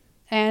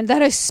 And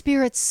that a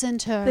spirit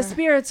sent her. The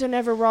spirits are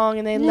never wrong,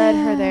 and they led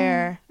her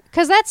there.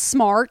 Because that's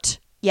smart.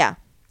 Yeah.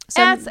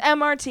 So, that's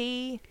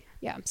MRT.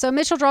 Yeah. So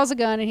Mitchell draws a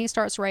gun, and he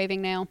starts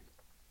raving now.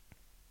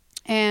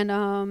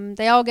 And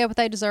they all get what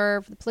they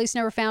deserve. The police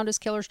never found his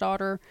killer's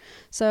daughter.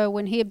 So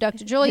when he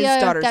abducted Julia,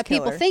 his daughter's got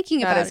killer, people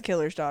thinking about his it.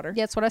 killer's daughter.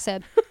 Yeah, that's what I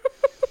said.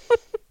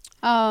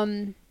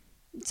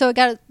 So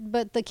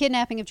but the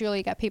kidnapping of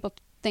Julia got people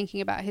thinking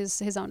about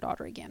his own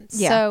daughter again.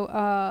 Yeah.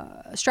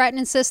 So Stratton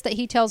insists that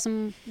he tells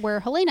him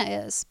where Helena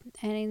is,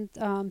 and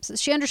so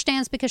she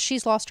understands because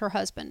she's lost her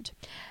husband.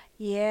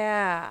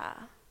 Yeah.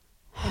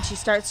 And she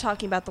starts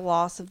talking about the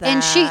loss of that.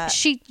 And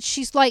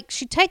she's like,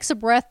 she takes a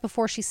breath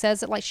before she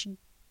says it, like she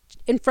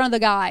in front of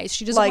the guys.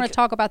 She doesn't want to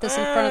talk about this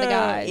in front of the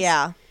guys.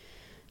 Yeah.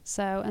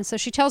 So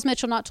she tells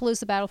Mitchell not to lose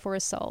the battle for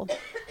his soul.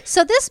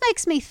 So this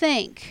makes me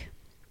think.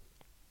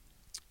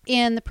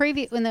 In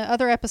the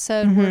other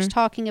episode, we was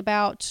talking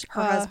about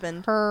her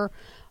husband.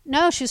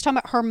 She was talking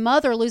about her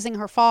mother losing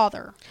her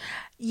father.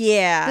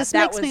 Yeah, this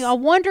makes me. I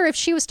wonder if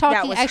she was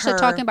talking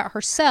about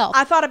herself.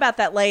 I thought about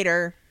that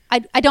later.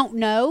 I don't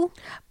know,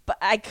 but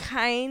I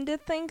kind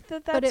of think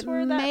that's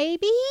where that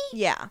maybe.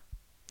 Yeah.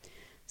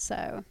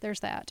 So there's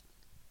that.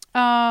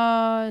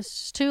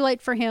 It's too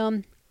late for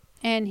him,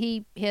 and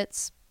he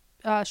hits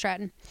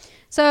Stratton.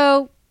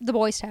 So the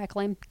boys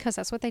tackle him because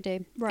that's what they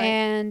do. Right.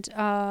 And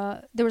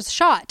there was a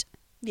shot.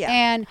 Yeah.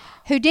 And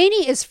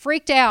Houdini is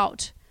freaked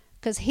out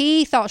because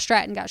he thought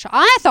Stratton got shot.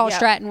 I thought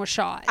Stratton was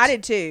shot. I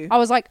did too. I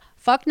was like,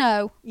 fuck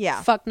no.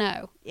 Yeah. Fuck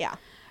no. Yeah.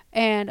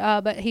 And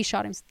but he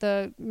shot him.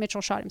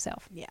 Mitchell shot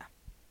himself. Yeah.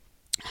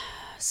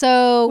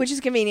 So which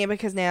is convenient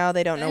because now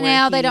they don't know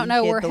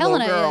where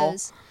Helena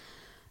is.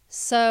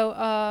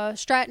 So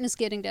Stratton is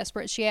getting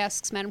desperate. She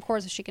asks Madame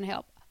Corrs if she can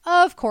help.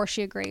 Of course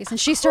she agrees. And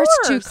she starts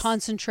to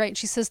concentrate. And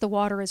she says the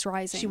water is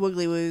rising. She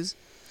wiggly woos.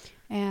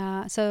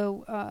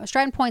 So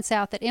Stratton points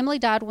out that Emily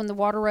died when the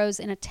water rose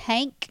in a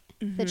tank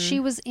that she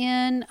was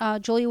in.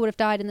 Julia would have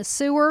died in the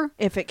sewer.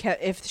 If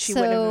she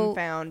wouldn't have been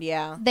found,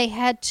 yeah. They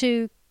had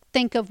to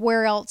think of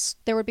where else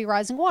there would be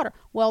rising water.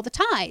 Well, the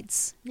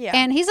tides. Yeah.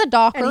 And he's a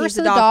docker,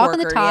 so the dock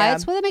and the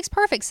tides. Well, that makes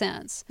perfect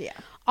sense. Yeah.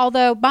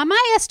 Although, by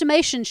my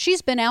estimation,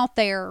 she's been out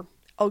there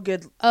a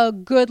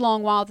good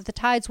long while that the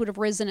tides would have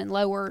risen and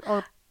lowered,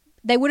 or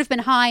they would have been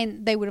high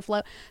and they would have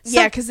low. So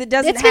yeah, because it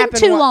doesn't happen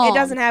too long. It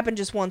doesn't happen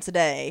just once a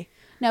day.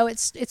 No,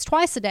 it's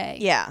twice a day.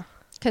 Yeah.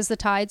 Because the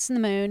tides and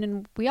the moon,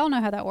 and we all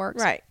know how that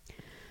works. Right.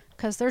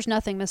 Because there's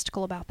nothing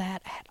mystical about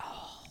that at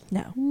all.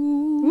 No.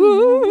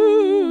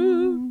 Ooh.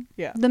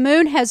 Yeah. The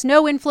moon has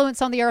no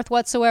influence on the earth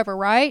whatsoever,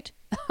 right?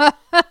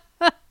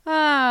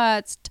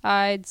 It's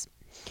tides.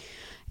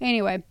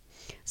 Anyway,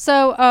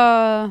 so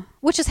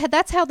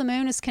that's how the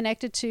moon is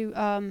connected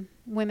to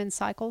women's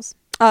cycles.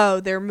 Oh,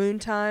 their moon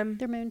time.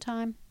 Their moon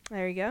time.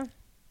 There you go.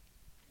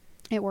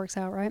 It works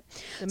out, right?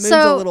 The moon's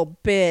a little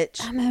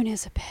bitch. The moon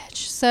is a bitch.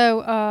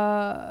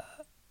 So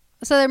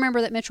they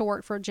remember that Mitchell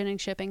worked for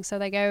Jennings Shipping, so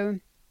they go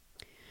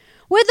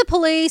with the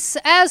police.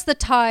 As the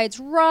tides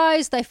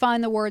rise, they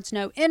find the words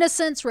 "No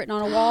Innocence" written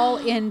on a wall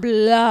in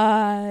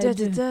blood. Da,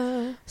 da,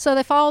 da. So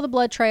they follow the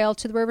blood trail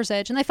to the river's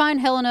edge, and they find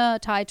Helena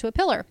tied to a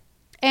pillar.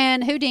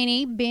 And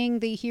Houdini, being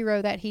the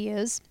hero that he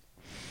is,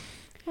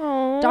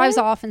 dives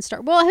off and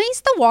well,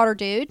 he's the water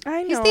dude.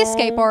 I know. He's the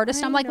escape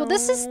artist. I'm like, well,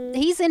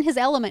 he's in his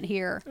element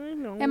here. I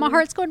know. And my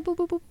heart's going boop,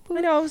 boop, boop, boop.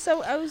 I know.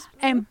 So I was.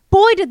 And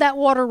boy, did that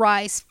water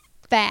rise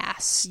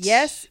fast.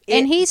 Yes,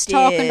 and he's did.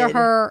 talking to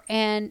her,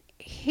 and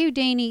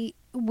Houdini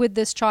with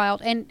this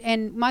child,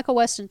 and Michael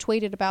Weston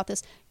tweeted about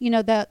this. You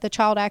know, the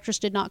child actress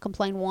did not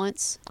complain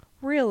once.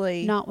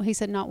 Really? He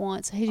said not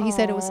once. He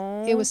said it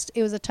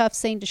was a tough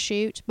scene to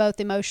shoot, both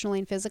emotionally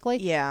and physically.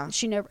 Yeah.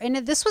 She never. And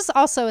this was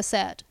also a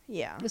set.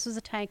 Yeah. This was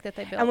a tank that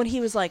they built. And when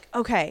he was like,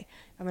 "Okay,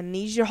 I'm gonna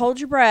need you to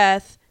hold your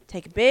breath,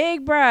 take a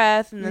big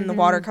breath," and then the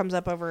water comes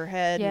up over her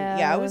head.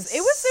 Yeah, and it was a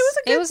good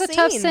scene. It was a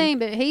tough scene,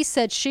 but he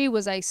said she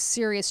was a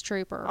serious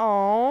trooper.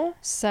 Oh.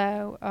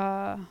 So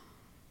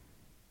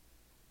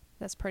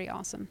that's pretty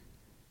awesome.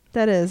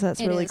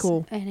 That's really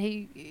cool. And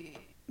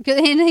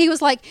he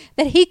was like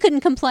that he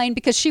couldn't complain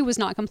because she was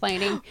not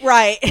complaining.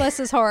 Right. Bless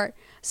his heart.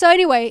 So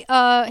anyway,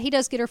 he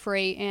does get her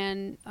free,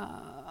 and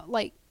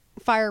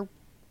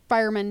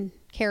fireman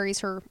carries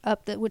her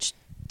up which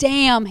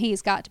damn,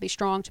 he's got to be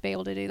strong to be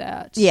able to do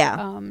that.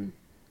 Yeah.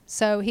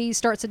 So he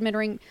starts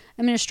administering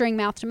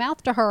mouth to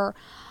mouth to her.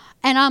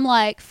 And I'm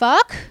like,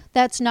 fuck,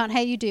 that's not how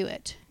you do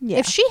it. Yeah.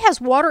 If she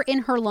has water in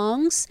her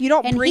lungs, you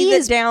don't breathe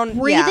it down.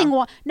 Breathing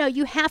no,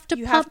 you have to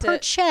pump her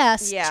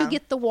chest to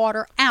get the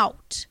water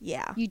out.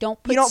 Yeah. You don't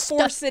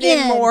force it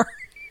in more.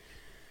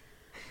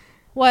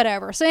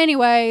 Whatever. So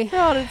anyway,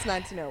 oh, it's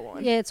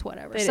 1901. Yeah, it's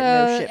whatever. They didn't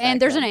know shit and back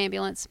there's then. an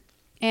ambulance,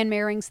 and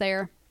Maring's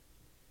there,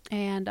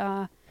 and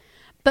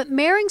but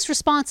Maring's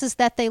response is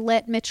that they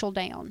let Mitchell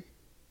down.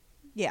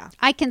 Yeah.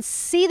 I can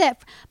see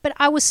that, but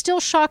I was still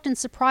shocked and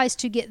surprised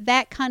to get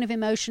that kind of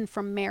emotion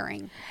from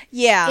Maring.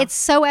 Yeah. It's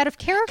so out of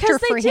character for him.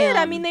 Because they did.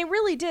 I mean, they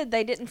really did.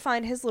 They didn't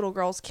find his little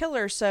girl's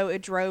killer, so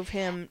it drove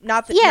him,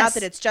 not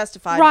that it's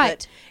justified, right.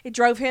 but it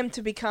drove him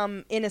to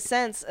become, in a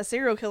sense, a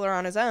serial killer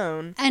on his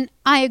own. And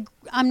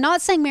I'm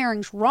not saying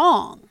Maring's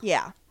wrong.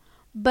 Yeah.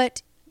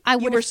 But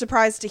you were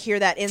surprised to hear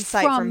that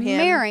insight from him.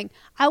 Maring.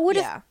 I would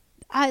have...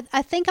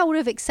 I think I would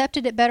have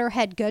accepted it better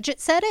had Gudget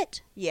said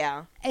it.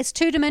 Yeah. As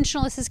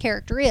two-dimensional as his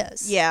character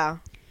is. Yeah.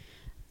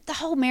 The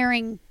whole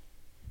Maring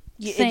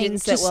thing... It didn't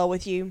sit well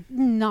with you?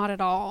 Not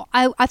at all.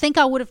 I think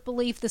I would have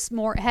believed this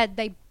more had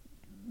they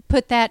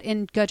put that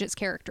in Gudget's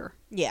character.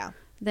 Yeah.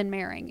 Than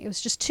Maring. It was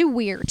just too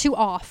weird, too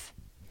off.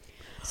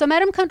 So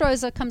Madame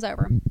Condroza comes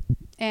over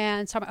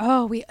and talking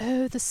about, we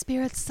owe the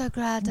spirits so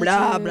gratitude,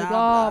 blah, blah,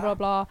 blah, blah,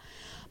 blah.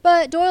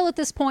 But Doyle at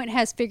this point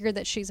has figured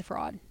that she's a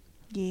fraud.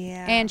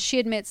 Yeah. And she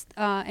admits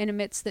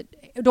that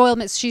Doyle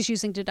admits she's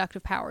using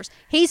deductive powers.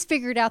 He's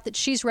figured out that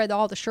she's read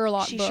all the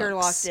Sherlock books. She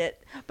Sherlocked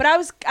it. But I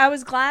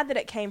was glad that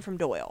it came from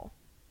Doyle.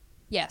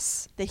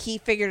 Yes. That he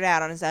figured it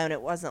out on his own.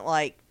 It wasn't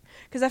like...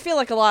 Because I feel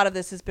like a lot of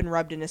this has been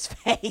rubbed in his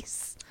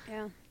face.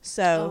 Yeah.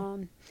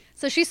 So...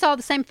 So she saw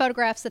the same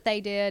photographs that they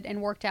did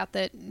and worked out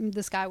that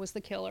this guy was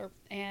the killer.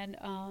 And...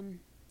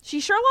 she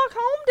Sherlock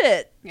Holmed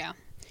it. Yeah.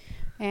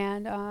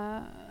 And,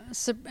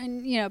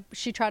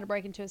 she tried to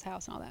break into his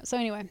house and all that. So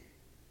anyway...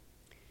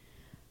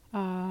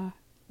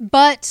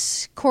 but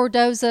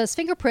Cordoza's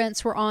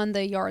fingerprints were on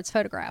the yard's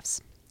photographs.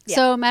 Yeah.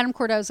 So Madame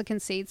Cordoza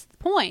concedes the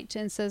point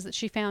and says that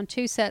she found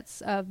 2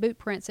 sets of boot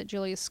prints at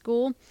Julia's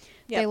school.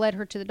 Yep. They led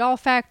her to the doll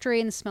factory,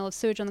 and the smell of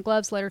sewage on the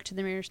gloves led her to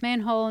the nearest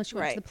manhole, and she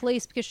went to the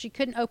police because she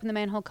couldn't open the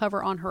manhole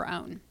cover on her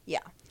own. Yeah.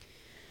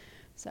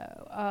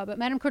 So, but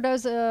Madame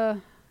Cordoza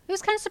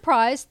was kind of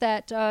surprised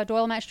that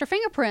Doyle matched her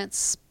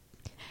fingerprints.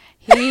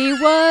 He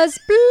was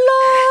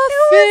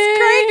bluffing. It was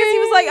great because he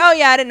was like, "Oh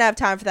yeah, I didn't have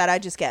time for that. I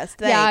just guessed."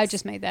 Thanks. Yeah, I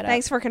just made that up.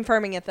 Thanks for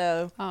confirming it,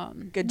 though.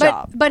 Good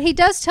job. But he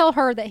does tell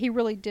her that he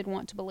really did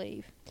want to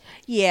believe.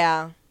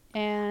 Yeah,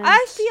 and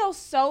I feel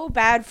so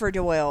bad for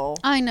Doyle.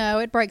 I know,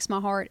 it breaks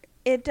my heart.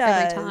 It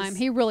does every time.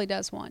 He really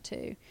does want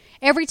to.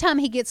 Every time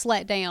he gets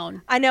let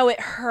down, I know it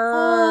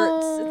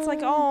hurts. It's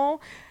like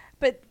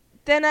but.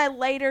 Then I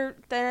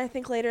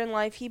think later in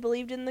life he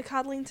believed in the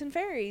Codlington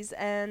fairies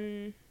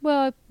and...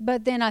 Well,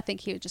 but then I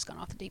think he had just gone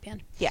off the deep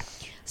end. Yeah.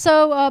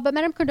 So, but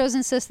Madame Cordoza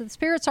insists that the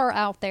spirits are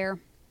out there.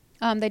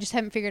 They just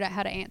haven't figured out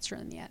how to answer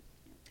them yet.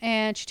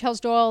 And she tells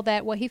Doyle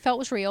that what he felt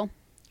was real.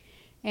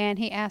 And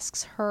he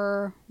asks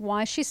her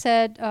why she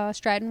said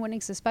Stratton wouldn't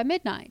exist by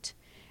midnight.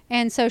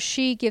 And so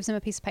she gives him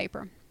a piece of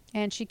paper.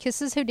 And she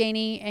kisses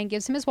Houdini and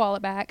gives him his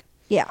wallet back.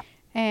 Yeah.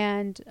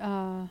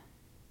 And...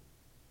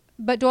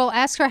 But Doyle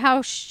asked her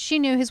how she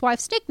knew his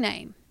wife's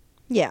nickname.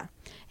 Yeah.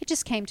 It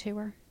just came to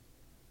her.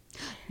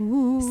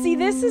 Ooh. See,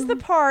 this is the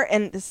part,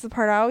 and this is the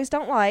part I always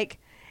don't like,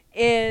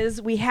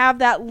 is we have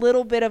that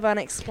little bit of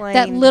unexplained.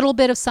 That little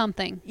bit of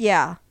something.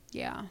 Yeah.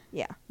 Yeah.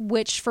 Yeah.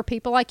 Which, for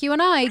people like you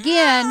and I,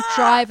 again,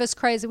 drive us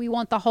crazy. We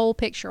want the whole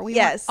picture. We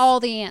want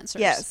all the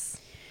answers. Yes.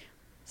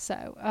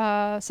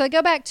 So they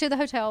go back to the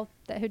hotel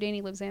that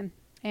Houdini lives in,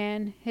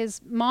 and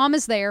his mom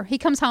is there. He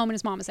comes home, and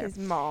his mom is there. His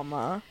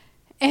mama.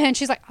 And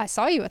she's like, I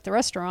saw you at the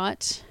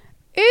restaurant.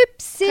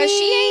 Oopsie. Because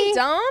she ain't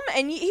dumb.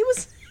 And he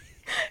was...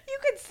 You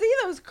could see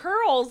those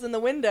curls in the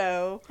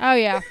window. Oh,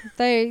 yeah.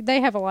 They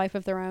have a life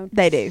of their own.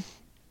 They do.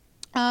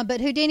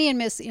 But Houdini and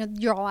Miss,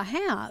 you're all I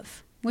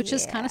have, which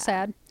is kind of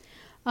sad.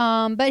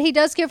 But he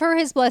does give her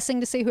his blessing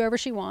to see whoever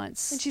she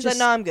wants. And she's like,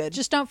 no, I'm good.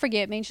 Just don't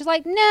forget me. And she's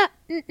like, nah,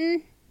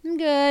 I'm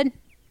good.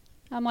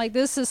 I'm like,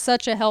 this is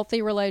such a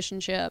healthy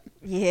relationship.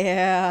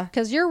 Yeah.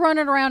 Because you're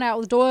running around out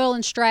with Doyle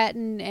and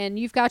Stratton, and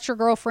you've got your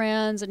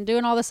girlfriends and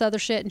doing all this other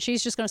shit, and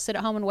she's just going to sit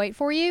at home and wait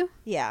for you?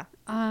 Yeah.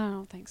 I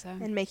don't think so.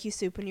 And make you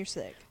soup when you're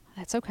sick.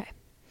 That's okay.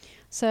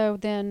 So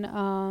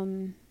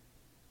then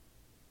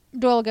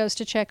Doyle goes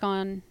to check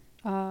on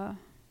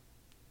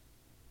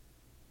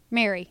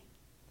Mary.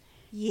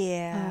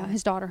 Yeah.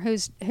 His daughter,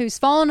 who's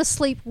fallen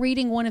asleep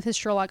reading one of his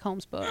Sherlock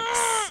Holmes books,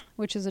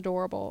 which is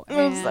adorable.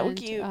 Oh, so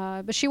cute.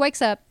 But she wakes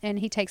up, and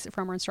he takes it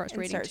from her and starts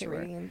reading to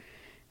her.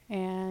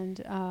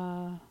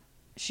 And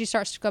she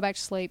starts to go back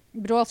to sleep.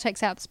 But Doyle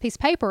takes out this piece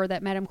of paper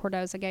that Madame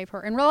Cordoza gave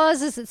her and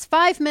realizes it's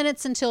 5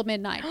 minutes until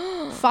midnight.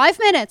 5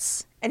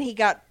 minutes. And he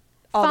got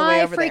all the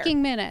way over there. 5 freaking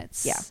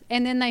minutes. Yeah.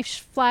 And then they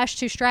flash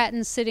to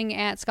Stratton sitting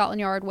at Scotland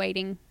Yard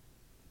waiting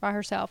by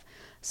herself.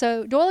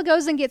 So Doyle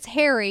goes and gets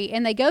Harry,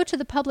 and they go to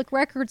the public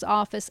records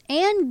office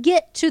and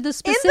get to the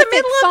specific in the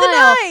middle file of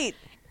the night.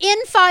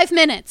 In 5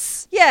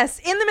 minutes. Yes,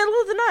 in the middle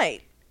of the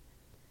night.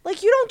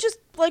 Like, you don't just,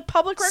 like,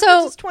 public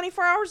records is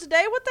 24 hours a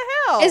day? What the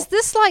hell? Is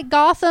this like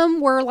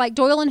Gotham, where, like,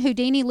 Doyle and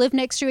Houdini live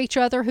next to each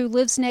other, who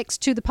lives next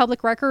to the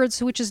public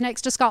records, which is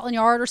next to Scotland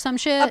Yard or some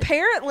shit?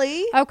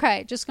 Apparently.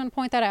 Okay, just going to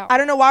point that out. I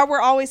don't know why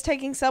we're always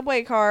taking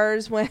subway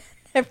cars when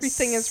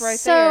everything is right there.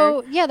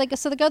 So, yeah, they go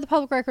to the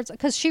public records,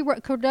 because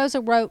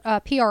Cordoza wrote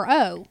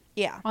PRO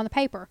on the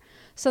paper.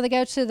 So they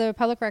go to the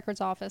public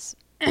records office,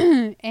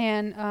 and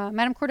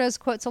Madame Cordoza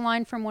quotes a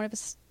line from one of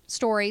his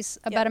stories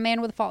about a man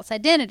with a false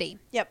identity.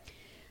 Yep.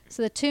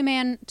 So the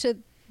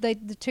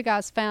two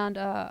guys found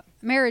a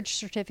marriage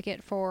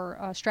certificate for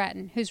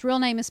Stratton, whose real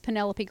name is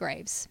Penelope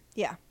Graves.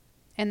 Yeah.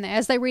 And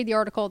as they read the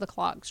article, the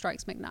clock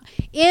strikes midnight.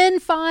 In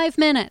 5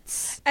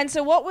 minutes. And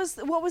so what was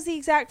the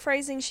exact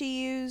phrasing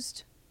she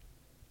used?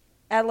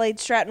 Adelaide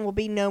Stratton will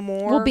be no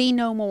more. Will be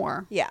no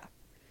more. Yeah.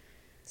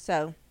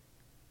 So.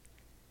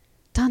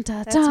 Dun,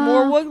 dun, that's dun.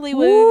 more woogly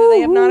woo that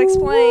they have not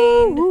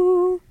explained.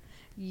 Woo.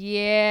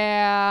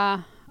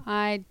 Yeah.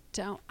 I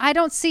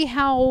don't see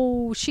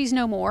how she's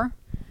no more.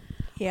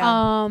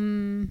 Yeah.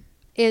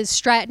 Is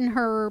Stratton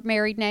her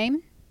married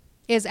name?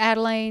 Is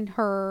Adelaide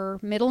her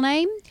middle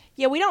name?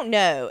 Yeah, we don't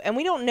know. And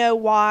we don't know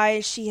why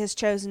she has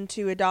chosen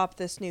to adopt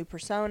this new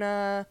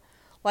persona.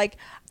 Like,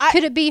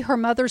 could it be her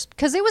mother's?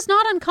 Because it was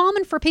not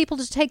uncommon for people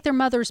to take their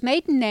mother's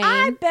maiden name.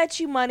 I bet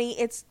you money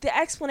the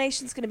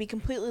explanation's going to be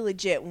completely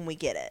legit when we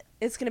get it.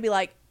 It's going to be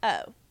like,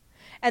 oh.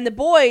 And the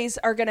boys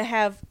are going to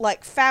have,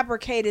 like,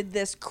 fabricated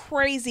this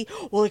crazy,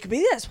 well, it could be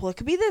this, well, it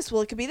could be this,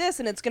 well, it could be this,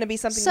 and it's going to be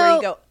something where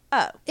you go,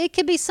 oh. It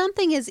could be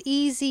something as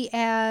easy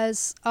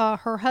as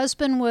her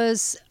husband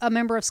was a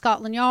member of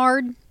Scotland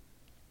Yard.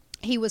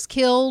 He was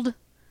killed,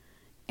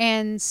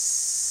 and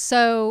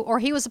so, or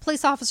he was a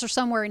police officer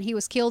somewhere, and he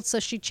was killed, so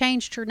she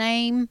changed her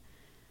name.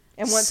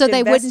 And so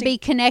they wouldn't be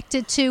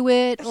connected to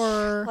it,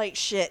 or... Like,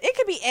 shit. It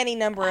could be any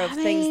number of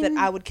things that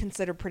I would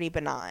consider pretty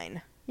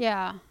benign.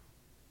 Yeah.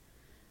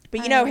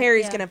 But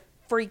Harry's going to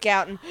freak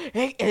out and,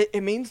 hey,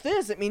 it means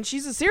this. It means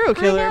she's a serial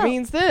killer. It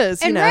means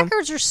this. And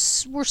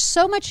records were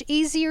so much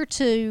easier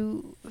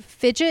to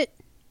fidget.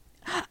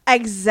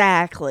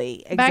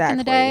 Exactly. Back in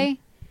the day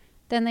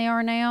than they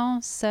are now.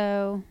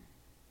 So,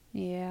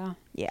 yeah.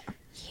 Yeah.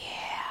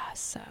 Yeah.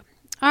 So,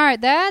 all right.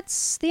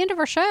 That's the end of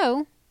our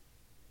show.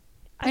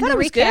 I thought it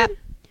was good.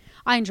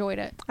 I enjoyed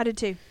it. I did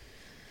too.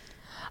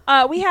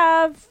 We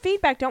have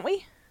feedback, don't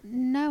we?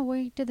 No,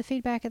 we did the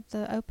feedback at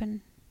the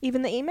open.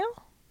 Even the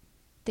email?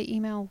 The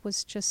email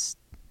was just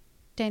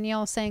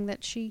Danielle saying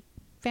that she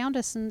found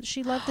us and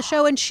she loved the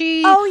show, and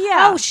she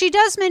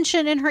does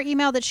mention in her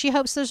email that she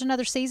hopes there's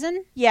another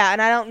season. Yeah,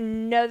 and I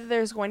don't know that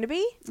there's going to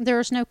be.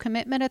 There's no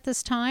commitment at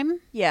this time.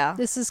 Yeah.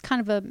 This is kind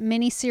of a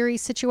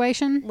mini-series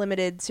situation.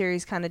 Limited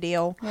series kind of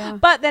deal. Yeah.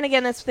 But then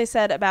again, that's what they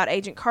said about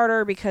Agent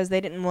Carter, because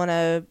they didn't want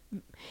to,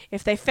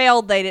 if they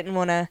failed, they didn't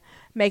want to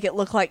make it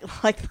look like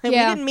we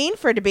didn't mean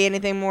for it to be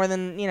anything more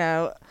than,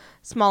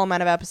 small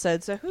amount of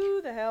episodes. So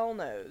who the hell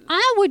knows?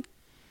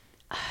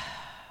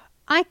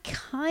 I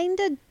kind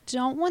of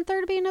don't want there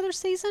to be another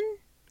season.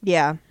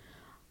 Yeah.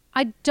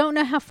 I don't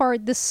know how far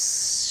this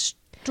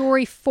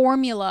story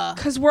formula,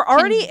 because we're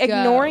already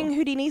ignoring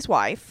Houdini's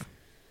wife.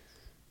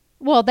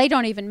 Well, they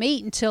don't even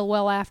meet until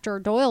well after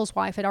Doyle's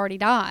wife had already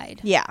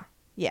died. Yeah.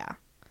 Yeah.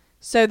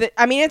 So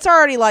it's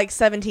already like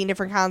 17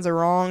 different kinds of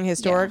wrong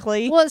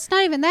historically. Yeah. Well, it's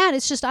not even that.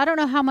 It's just I don't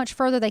know how much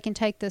further they can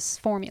take this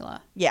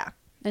formula. Yeah.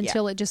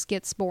 Until it just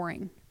gets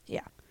boring.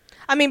 Yeah.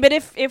 But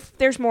if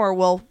there's more,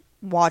 we'll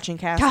watch and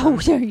cast them.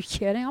 Oh, are you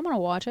kidding? I'm going to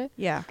watch it.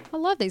 Yeah. I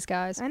love these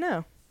guys. I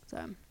know.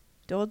 So,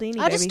 Doyle Dini,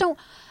 I just don't,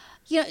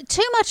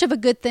 too much of a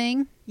good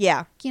thing.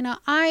 Yeah.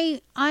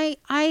 I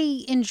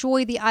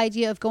enjoy the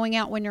idea of going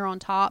out when you're on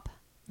top.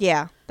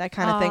 Yeah. That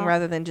kind of thing,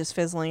 rather than just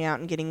fizzling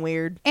out and getting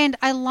weird. And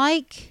I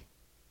like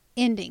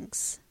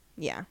endings.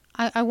 Yeah.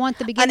 I want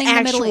the beginning,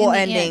 the middle,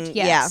 and the ending. End.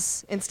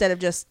 Yes. Yeah. Instead of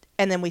just,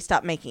 and then we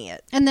stop making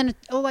it. And then,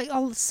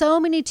 so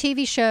many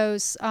TV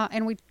shows,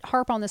 and we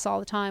harp on this all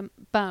the time,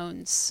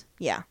 Bones.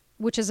 Yeah.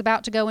 which is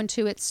about to go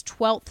into its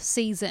 12th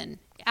season.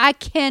 I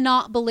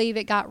cannot believe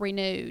it got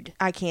renewed.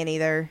 I can't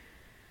either.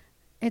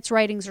 Its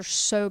ratings are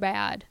so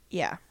bad.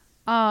 Yeah.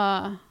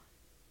 That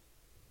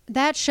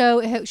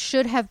show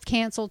should have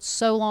canceled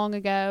so long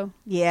ago.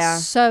 Yeah.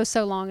 So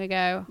long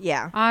ago.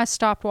 Yeah. I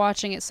stopped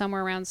watching it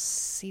somewhere around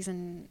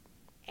season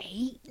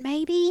 8,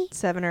 maybe?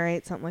 7 or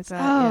 8, something like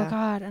that. Oh, yeah.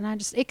 God.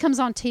 And it comes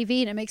on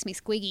TV and it makes me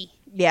squiggy.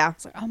 Yeah.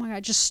 It's like, oh my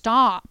God, just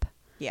stop.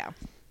 Yeah.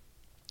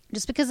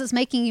 Just because it's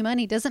making you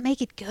money doesn't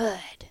make it good.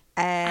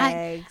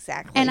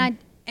 Exactly.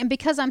 And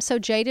because I'm so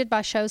jaded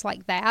by shows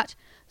like that,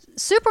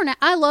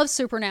 I love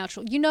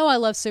Supernatural. You know I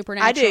love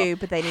Supernatural. I do,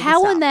 but they need to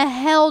How stop. in the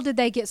hell did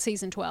they get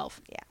season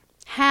 12? Yeah.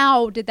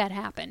 How did that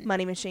happen?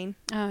 Money machine.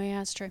 Oh, yeah,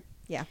 that's true.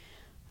 Yeah.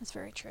 That's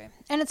very true.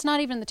 And it's not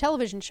even the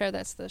television show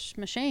that's the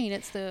machine.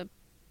 It's the...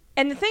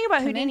 And the thing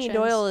about Houdini and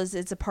Conventions. Doyle is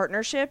it's a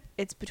partnership.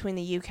 It's between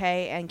the UK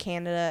and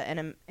Canada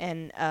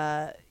and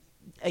a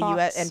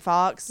US and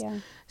Fox. Yeah.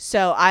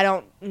 So I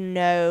don't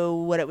know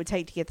what it would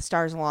take to get the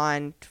stars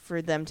aligned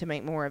for them to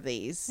make more of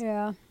these.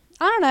 Yeah.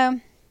 I don't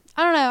know.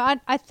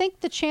 I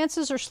think the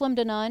chances are slim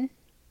to none.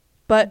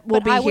 But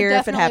we'll be I would here if it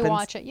definitely happens.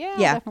 watch it. Yeah,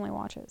 Yeah. I'll definitely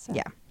watch it. So.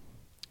 Yeah.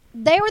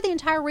 They were the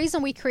entire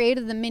reason we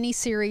created the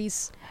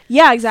miniseries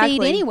Yeah, exactly.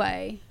 feed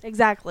anyway.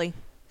 Exactly.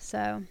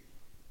 So,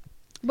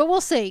 but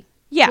we'll see.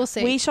 Yeah, we'll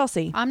see. we shall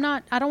see. I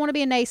don't want to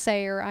be a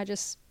naysayer. I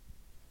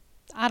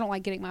don't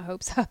like getting my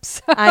hopes up.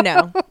 So. I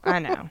know.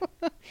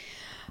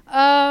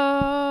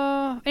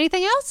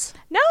 Anything else?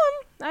 No,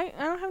 I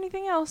don't have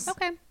anything else.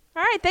 Okay. All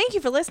right. Thank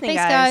you for listening,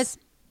 Thanks, guys.